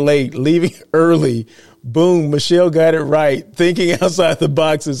 arriving late, leaving early. Boom, Michelle got it right. Thinking outside the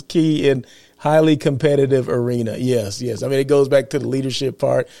box is key in highly competitive arena. Yes. I mean, it goes back to the leadership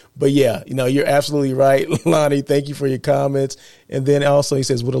part. But yeah, you're absolutely right, Lonnie. Thank you for your comments. And then also he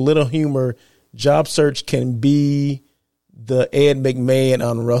says, with a little humor, job search can be the Ed McMahon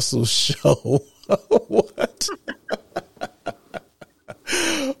on Russell's show. What?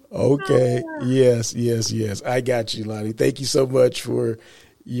 Okay. Yes, yes, yes. I got you, Lonnie. Thank you so much for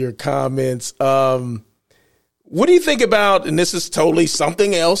your comments. What do you think about, and this is totally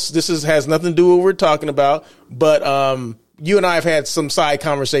something else. Has nothing to do with what we're talking about, but you and I have had some side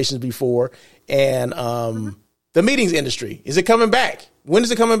conversations before, and the meetings industry, is it coming back? When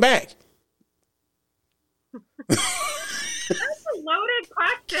is it coming back? That's a loaded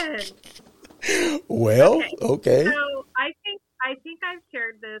question. Well, okay. So I think I've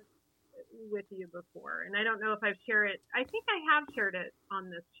shared this with you before, and I don't know if I've shared it. I think I have shared it on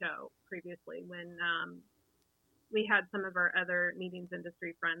this show previously when we had some of our other meetings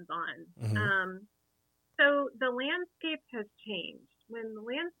industry friends on. Mm-hmm. So the landscape has changed. When the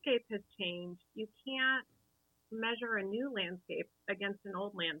landscape has changed, you can't measure a new landscape against an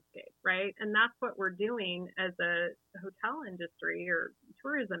old landscape, right? And that's what we're doing as a hotel industry or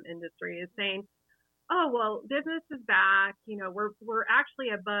tourism industry, is saying, oh, well, business is back. You know, we're actually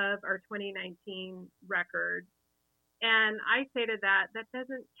above our 2019 record. And I say to that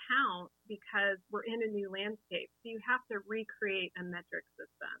doesn't count because we're in a new landscape. So you have to recreate a metric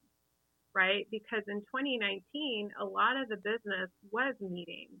system, right? Because in 2019, a lot of the business was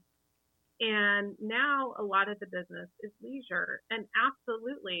meetings. And now a lot of the business is leisure. And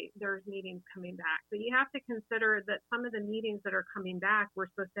absolutely, there's meetings coming back. But you have to consider that some of the meetings that are coming back were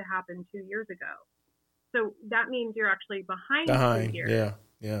supposed to happen 2 years ago. So that means you're actually behind 2 years.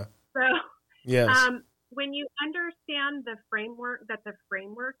 Yeah. So yes. When you understand the framework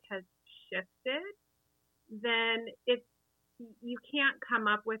has shifted, then you can't come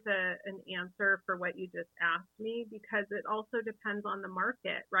up with an answer for what you just asked me, because it also depends on the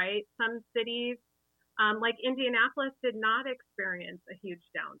market, right? Some cities, like Indianapolis, did not experience a huge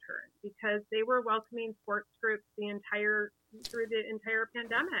downturn because they were welcoming sports groups through the entire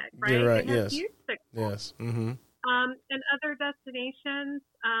pandemic, right? You're right. They had Yes. huge success. Yes. Mm-hmm. And other destinations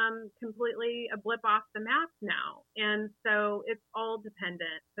completely a blip off the map now. And so it's all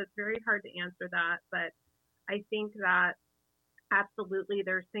dependent. So it's very hard to answer that. But I think that absolutely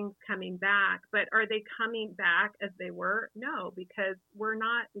there's things coming back. But are they coming back as they were? No, because we're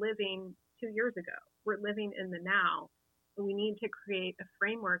not living 2 years ago. We're living in the now. We need to create a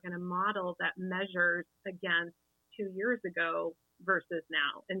framework and a model that measures against 2 years ago versus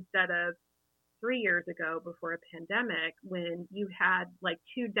now, instead of 3 years ago before a pandemic, when you had like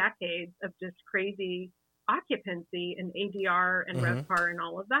 2 decades of just crazy occupancy and ADR and RevPAR and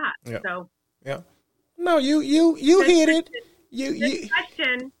all of that. Yeah. So yeah, no, you hit it. You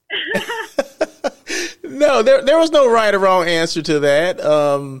question. No, there was no right or wrong answer to that.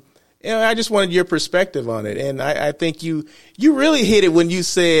 I just wanted your perspective on it, and I think you really hit it when you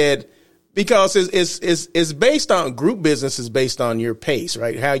said, because it's based on group business is based on your pace,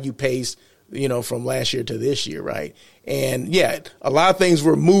 right? How you pace, from last year to this year, right? And yeah, a lot of things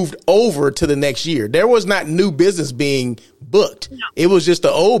were moved over to the next year. There was not new business being booked. No. It was just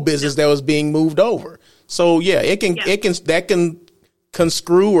the old business that was being moved over. So yeah, that can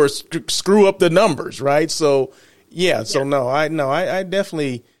screw or screw up the numbers, right? So yeah, so I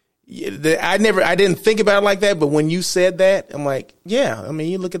definitely, I didn't think about it like that, but when you said that, I'm like, yeah, I mean,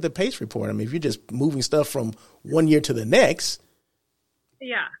 you look at the pace report. I mean, if you're just moving stuff from one year to the next.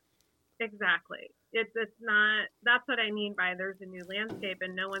 Yeah, exactly. It's not, that's what I mean by there's a new landscape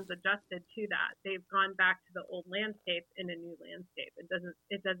and no one's adjusted to that. They've gone back to the old landscape in a new landscape. It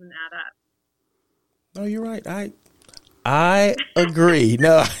doesn't add up. No, you're right. I agree.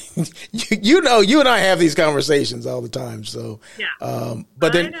 No, you and I have these conversations all the time. So, yeah.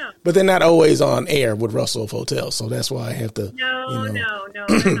 But they're not always on air with Russell of Hotels. So that's why I have to. No,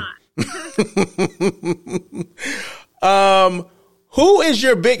 they're not. Who is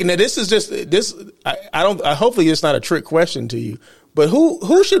your big? Now this is just this. Hopefully it's not a trick question to you. But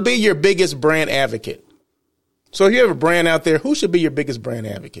who should be your biggest brand advocate? So if you have a brand out there, who should be your biggest brand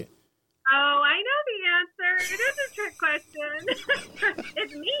advocate? Oh, I know the answer. It is a trick question.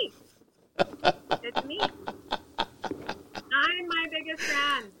 It's me. It's me. I'm my biggest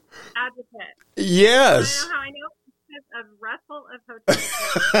brand advocate. Yes. I know how I know? Because of Russell of Hotels.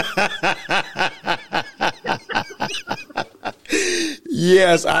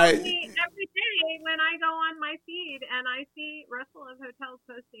 Yes, every day when I go on my feed and I see Russell of Hotels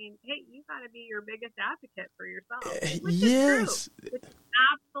posting, hey, you got to be your biggest advocate for yourself. Which is true. It's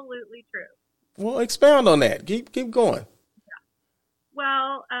absolutely true. Well, expound on that. Keep going. Yeah.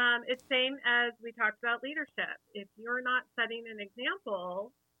 Well, it's same as we talked about leadership. If you're not setting an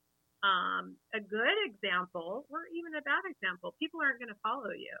example, a good example or even a bad example, people aren't going to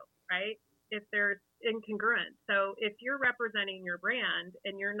follow you, right? If there's incongruent. So if you're representing your brand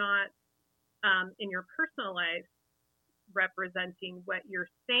and you're not in your personal life representing what you're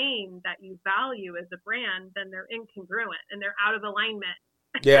saying that you value as a brand, then they're incongruent and they're out of alignment.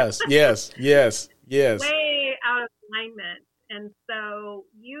 Yes. Way out of alignment. And so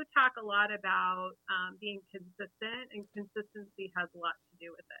you talk a lot about being consistent, and consistency has a lot to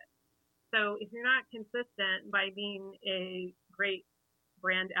do with it. So if you're not consistent by being a great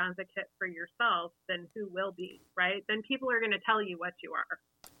brand advocate for yourself, then who will be, right? Then people are going to tell you what you are.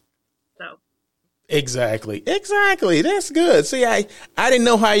 So. Exactly. That's good. See, I didn't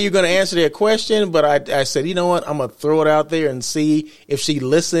know how you're going to answer that question, but I said, you know what? I'm going to throw it out there and see if she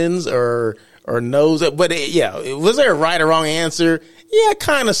listens or knows it. But was there a right or wrong answer? Yeah,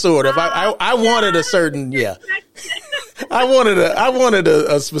 kind of, sort of. I wanted a certain, I wanted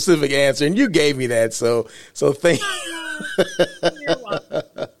a specific answer, and you gave me that. So thank you. You're welcome.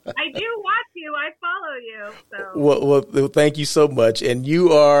 I do watch you. I follow you. So. Well, thank you so much. And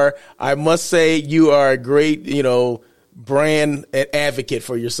you are, I must say, you are a great, brand advocate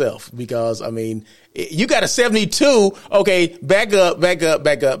for yourself, because, I mean, you got a 72. Okay, back up.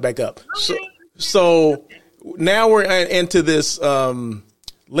 Okay. So now we're into this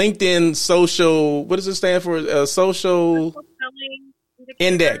LinkedIn social, what does it stand for? Social selling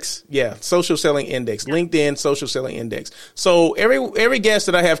index. Yeah, social selling index. Yeah. LinkedIn social selling index. So every guest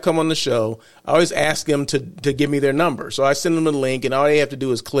that I have come on the show, I always ask them to give me their number. So I send them a link, and all they have to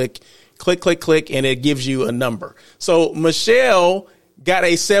do is click, and it gives you a number. So Michelle got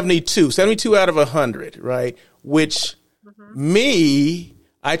a 72 out of 100, right? Which me,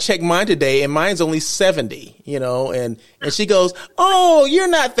 I checked mine today, and mine's only 70, and she goes, "Oh, you're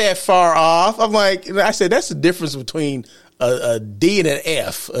not that far off." I'm like, I said, that's the difference between a D and an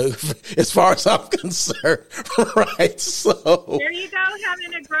F, as far as I'm concerned, right? So there you go,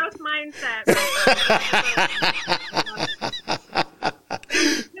 having a growth mindset. Because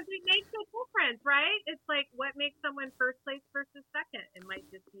it makes a difference, right? It's like, what makes someone first place versus second? It might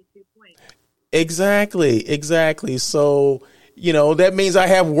just be 2 points. Exactly. So, that means I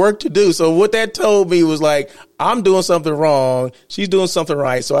have work to do. So what that told me was like, I'm doing something wrong. She's doing something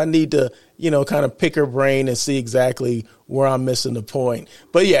right. So I need to, kind of pick her brain and see exactly where I'm missing the point.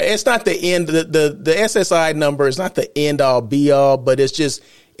 But yeah, it's not the end. The SSI number is not the end all be all, but it's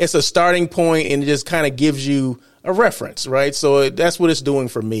a starting point, and it just kind of gives you a reference, right? So that's what it's doing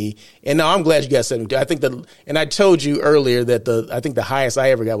for me. And now I'm glad you got 72. I think and I told you earlier that I think the highest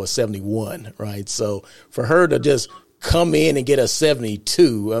I ever got was 71, right? So for her to just come in and get a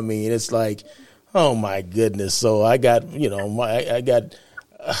 72, I mean, it's like, oh my goodness. So I got, I got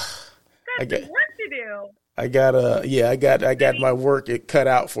work to do. I got my work cut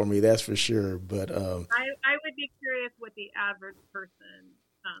out for me. That's for sure. But I would be curious what the average person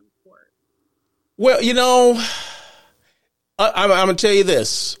scores. Well, I'm going to tell you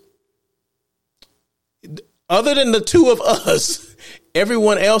this. Other than the two of us,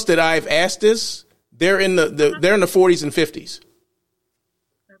 everyone else that I've asked this, they're in the 40s and 50s.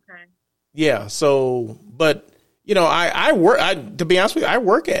 Okay. Yeah. So, but I work. To be honest with you, I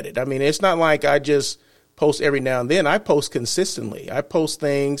work at it. I mean, it's not like I just post every now and then. I post consistently. I post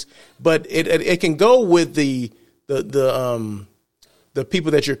things, but it can go with the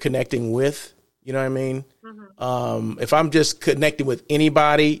people that you're connecting with. You know what I mean? Mm-hmm. If I'm just connecting with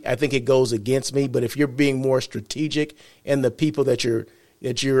anybody, I think it goes against me. But if you're being more strategic in the people that you're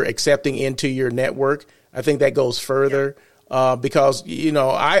accepting into your network, I think that goes further. Yeah. Because,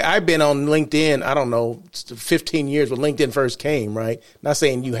 I've been on LinkedIn, I don't know, 15 years when LinkedIn first came, right? Not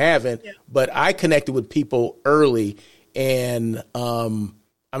saying you haven't, but I connected with people early. And, I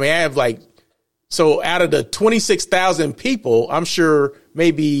have so out of the 26,000 people, I'm sure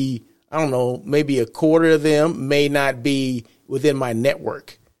maybe a quarter of them may not be within my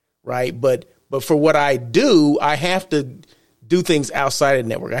network, right? But for what I do, I have to do things outside of the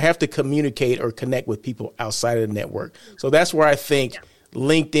network. I have to communicate or connect with people outside of the network. So that's where I think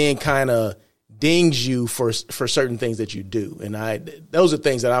LinkedIn kind of dings you for certain things that you do. And those are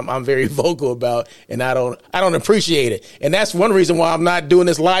things that I'm very vocal about, and I don't appreciate it. And that's one reason why I'm not doing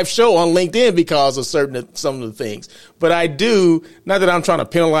this live show on LinkedIn, because of some of the things. But I do, not that I'm trying to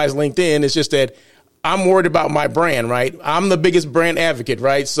penalize LinkedIn, it's just that I'm worried about my brand, right? I'm the biggest brand advocate,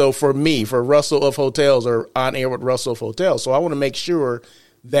 right? So for me, for Russell of Hotels, or On Air with Russell of Hotels. So I want to make sure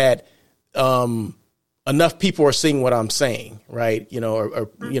that enough people are seeing what I'm saying, right?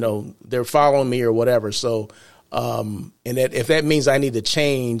 Or they're following me or whatever. So, and that if that means I need to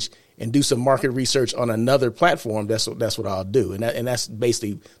change and do some market research on another platform, that's what I'll do. And that's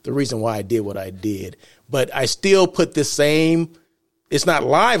basically the reason why I did what I did. But I still put the same. It's not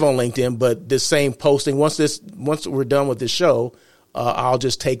live on LinkedIn, but this same posting. Once we're done with this show, I'll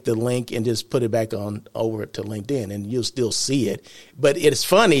just take the link and just put it back on over to LinkedIn, and you'll still see it. But it's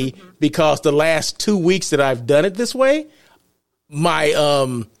funny because the last 2 weeks that I've done it this way, my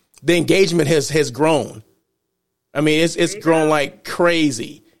the engagement has grown. I mean, it's grown like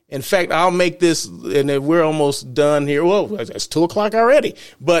crazy. In fact, I'll make this, and we're almost done here. Well, it's 2:00 already,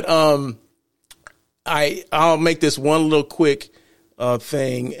 but I'll make this one little quick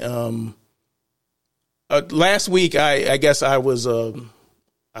thing. Last week, I guess I was,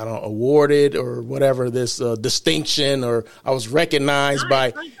 awarded or whatever, this distinction, or I was recognized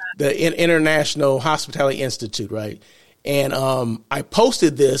by the International Hospitality Institute, right? And I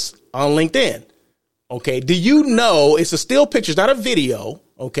posted this on LinkedIn. Okay. Do you know, it's a still picture, it's not a video.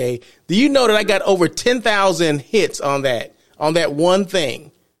 Okay. Do you know that I got over 10,000 hits on that one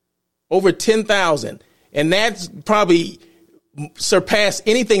thing? Over 10,000. And that's probably surpassed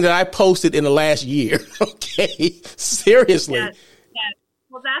anything that I posted in the last year. Okay. Seriously. Yes.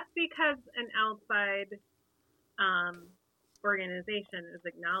 Well, that's because an outside organization is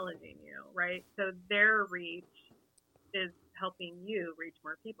acknowledging you, right? So their reach is helping you reach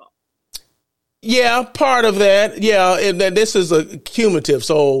more people. Yeah, part of that. Yeah, and this is a cumulative.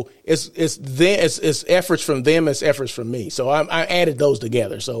 So it's efforts from them, it's efforts from me. So I added those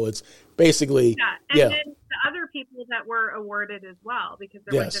together. So it's basically Then the other people that were awarded as well, because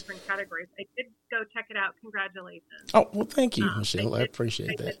there were different categories. I did go check it out. Congratulations. Oh, well, thank you, Michelle. I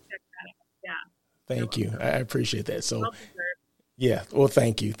appreciate that. Yeah. Thank you. I appreciate that. So yeah. Well,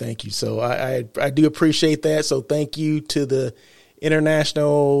 thank you. So I do appreciate that. So thank you to the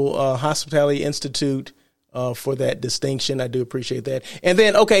International Hospitality Institute for that distinction. I do appreciate that. And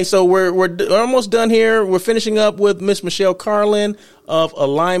then, okay, so we're almost done here. We're finishing up with Miss Michelle Carlin of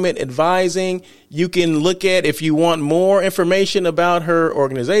Alignment Advising. You can look at, if you want more information about her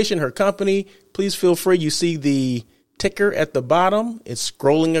organization, her company, please feel free. You see the ticker at the bottom. It's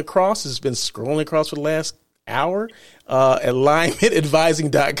scrolling across. It's been scrolling across for the last hour.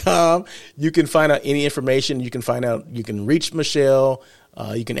 Alignmentadvising.com. You can find out any information. You can reach Michelle.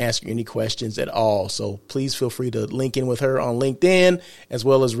 You can ask her any questions at all. So please feel free to link in with her on LinkedIn, as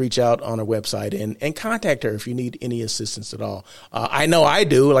well as reach out on her website and contact her if you need any assistance at all. I know I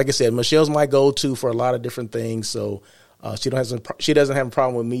do. Like I said, Michelle's my go-to for a lot of different things. So she doesn't have a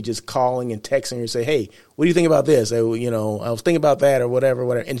problem with me just calling and texting her and say, hey, what do you think about this? I was thinking about that or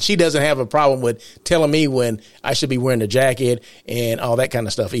whatever. And she doesn't have a problem with telling me when I should be wearing a jacket and all that kind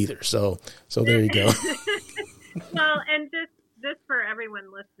of stuff either. So there you go. Well, and just for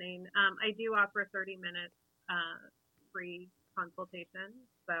everyone listening, I do offer 30-minute free consultation.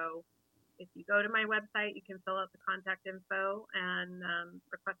 So if you go to my website, you can fill out the contact info and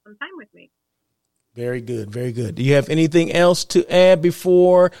request some time with me. Very good. Very good. Do you have anything else to add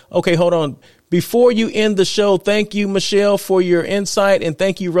before? Okay, hold on. Before you end the show, thank you, Michelle, for your insight. And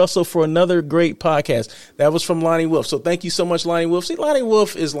thank you, Russell, for another great podcast. That was from Lonnie Wolf. So thank you so much, Lonnie Wolf. See, Lonnie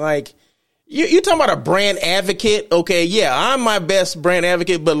Wolf is like, you're talking about a brand advocate. Okay. Yeah, I'm my best brand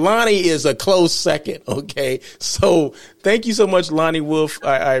advocate, but Lonnie is a close second. Okay. So thank you so much, Lonnie Wolf.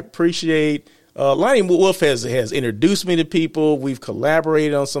 I appreciate Lonnie Wolf has introduced me to people. We've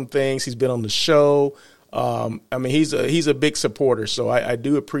collaborated on some things. He's been on the show. He's a big supporter. So I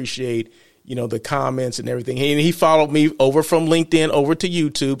do appreciate, the comments and everything. And he followed me over from LinkedIn over to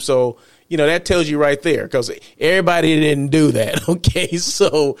YouTube. So, that tells you right there, because everybody didn't do that. Okay.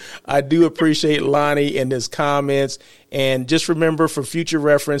 So I do appreciate Lonnie and his comments. And just remember, for future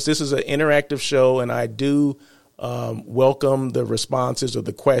reference, this is an interactive show, and I do welcome the responses or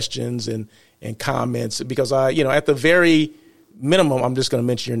the questions and comments, because at the very minimum, I'm just going to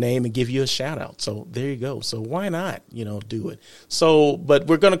mention your name and give you a shout out. So there you go. So why not, do it? So, but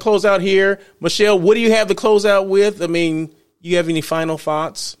we're going to close out here. Michelle, what do you have to close out with? I mean, you have any final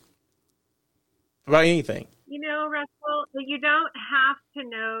thoughts about anything? Russell, you don't have to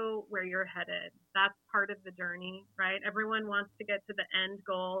know where you're headed. That's part of the journey, right? Everyone wants to get to the end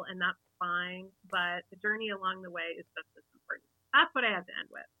goal, and that's fine. But the journey along the way is just as important. That's what I have to end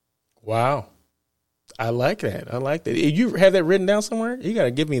with. Wow. I like that. You have that written down somewhere? You got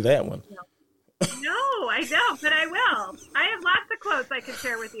to give me that one. No, I don't, but I will. I have lots of quotes I can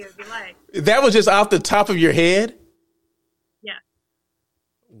share with you if you like. That was just off the top of your head? Yes.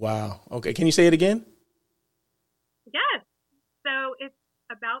 Wow. Okay. Can you say it again? Yes. So it's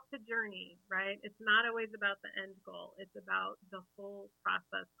about the journey, right? It's not always about the end goal. It's about the whole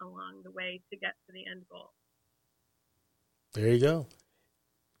process along the way to get to the end goal. There you go.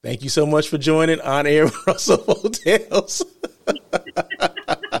 Thank you so much for joining On Air with Russell Hotels. Thank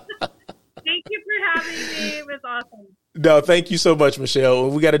you for having me. It was awesome. No, thank you so much, Michelle.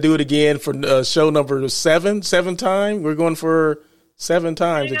 We got to do it again for show number 7 time. We're going for 7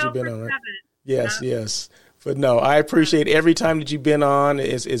 times that you've been on, right? Yes, yes. But no, I appreciate every time that you've been on.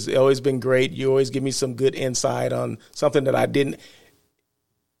 It's always been great. You always give me some good insight on something that I didn't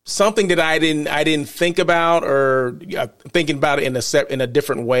think about, or thinking about it in a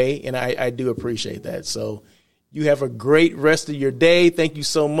different way. And I do appreciate that. So you have a great rest of your day. Thank you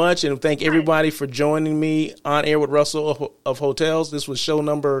so much. And thank everybody for joining me on air with Russell of Hotels. This was show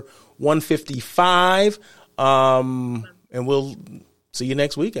number 155. And we'll see you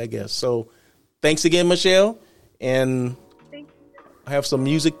next week, I guess. So thanks again, Michelle. And I have some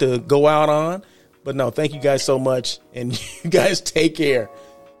music to go out on. But no, thank you guys so much. And you guys take care.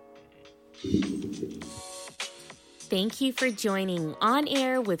 Thank you for joining On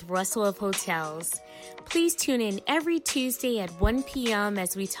Air with Russell of Hotels. Please tune in every Tuesday at 1 p.m.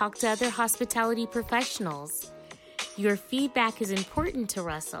 as we talk to other hospitality professionals. Your feedback is important to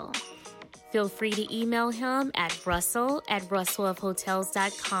Russell. Feel free to email him at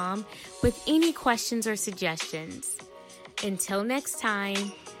russell@russellofhotels.com with any questions or suggestions. Until next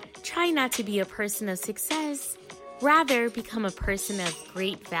time, try not to be a person of success. Rather, become a person of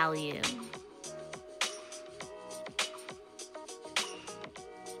great value.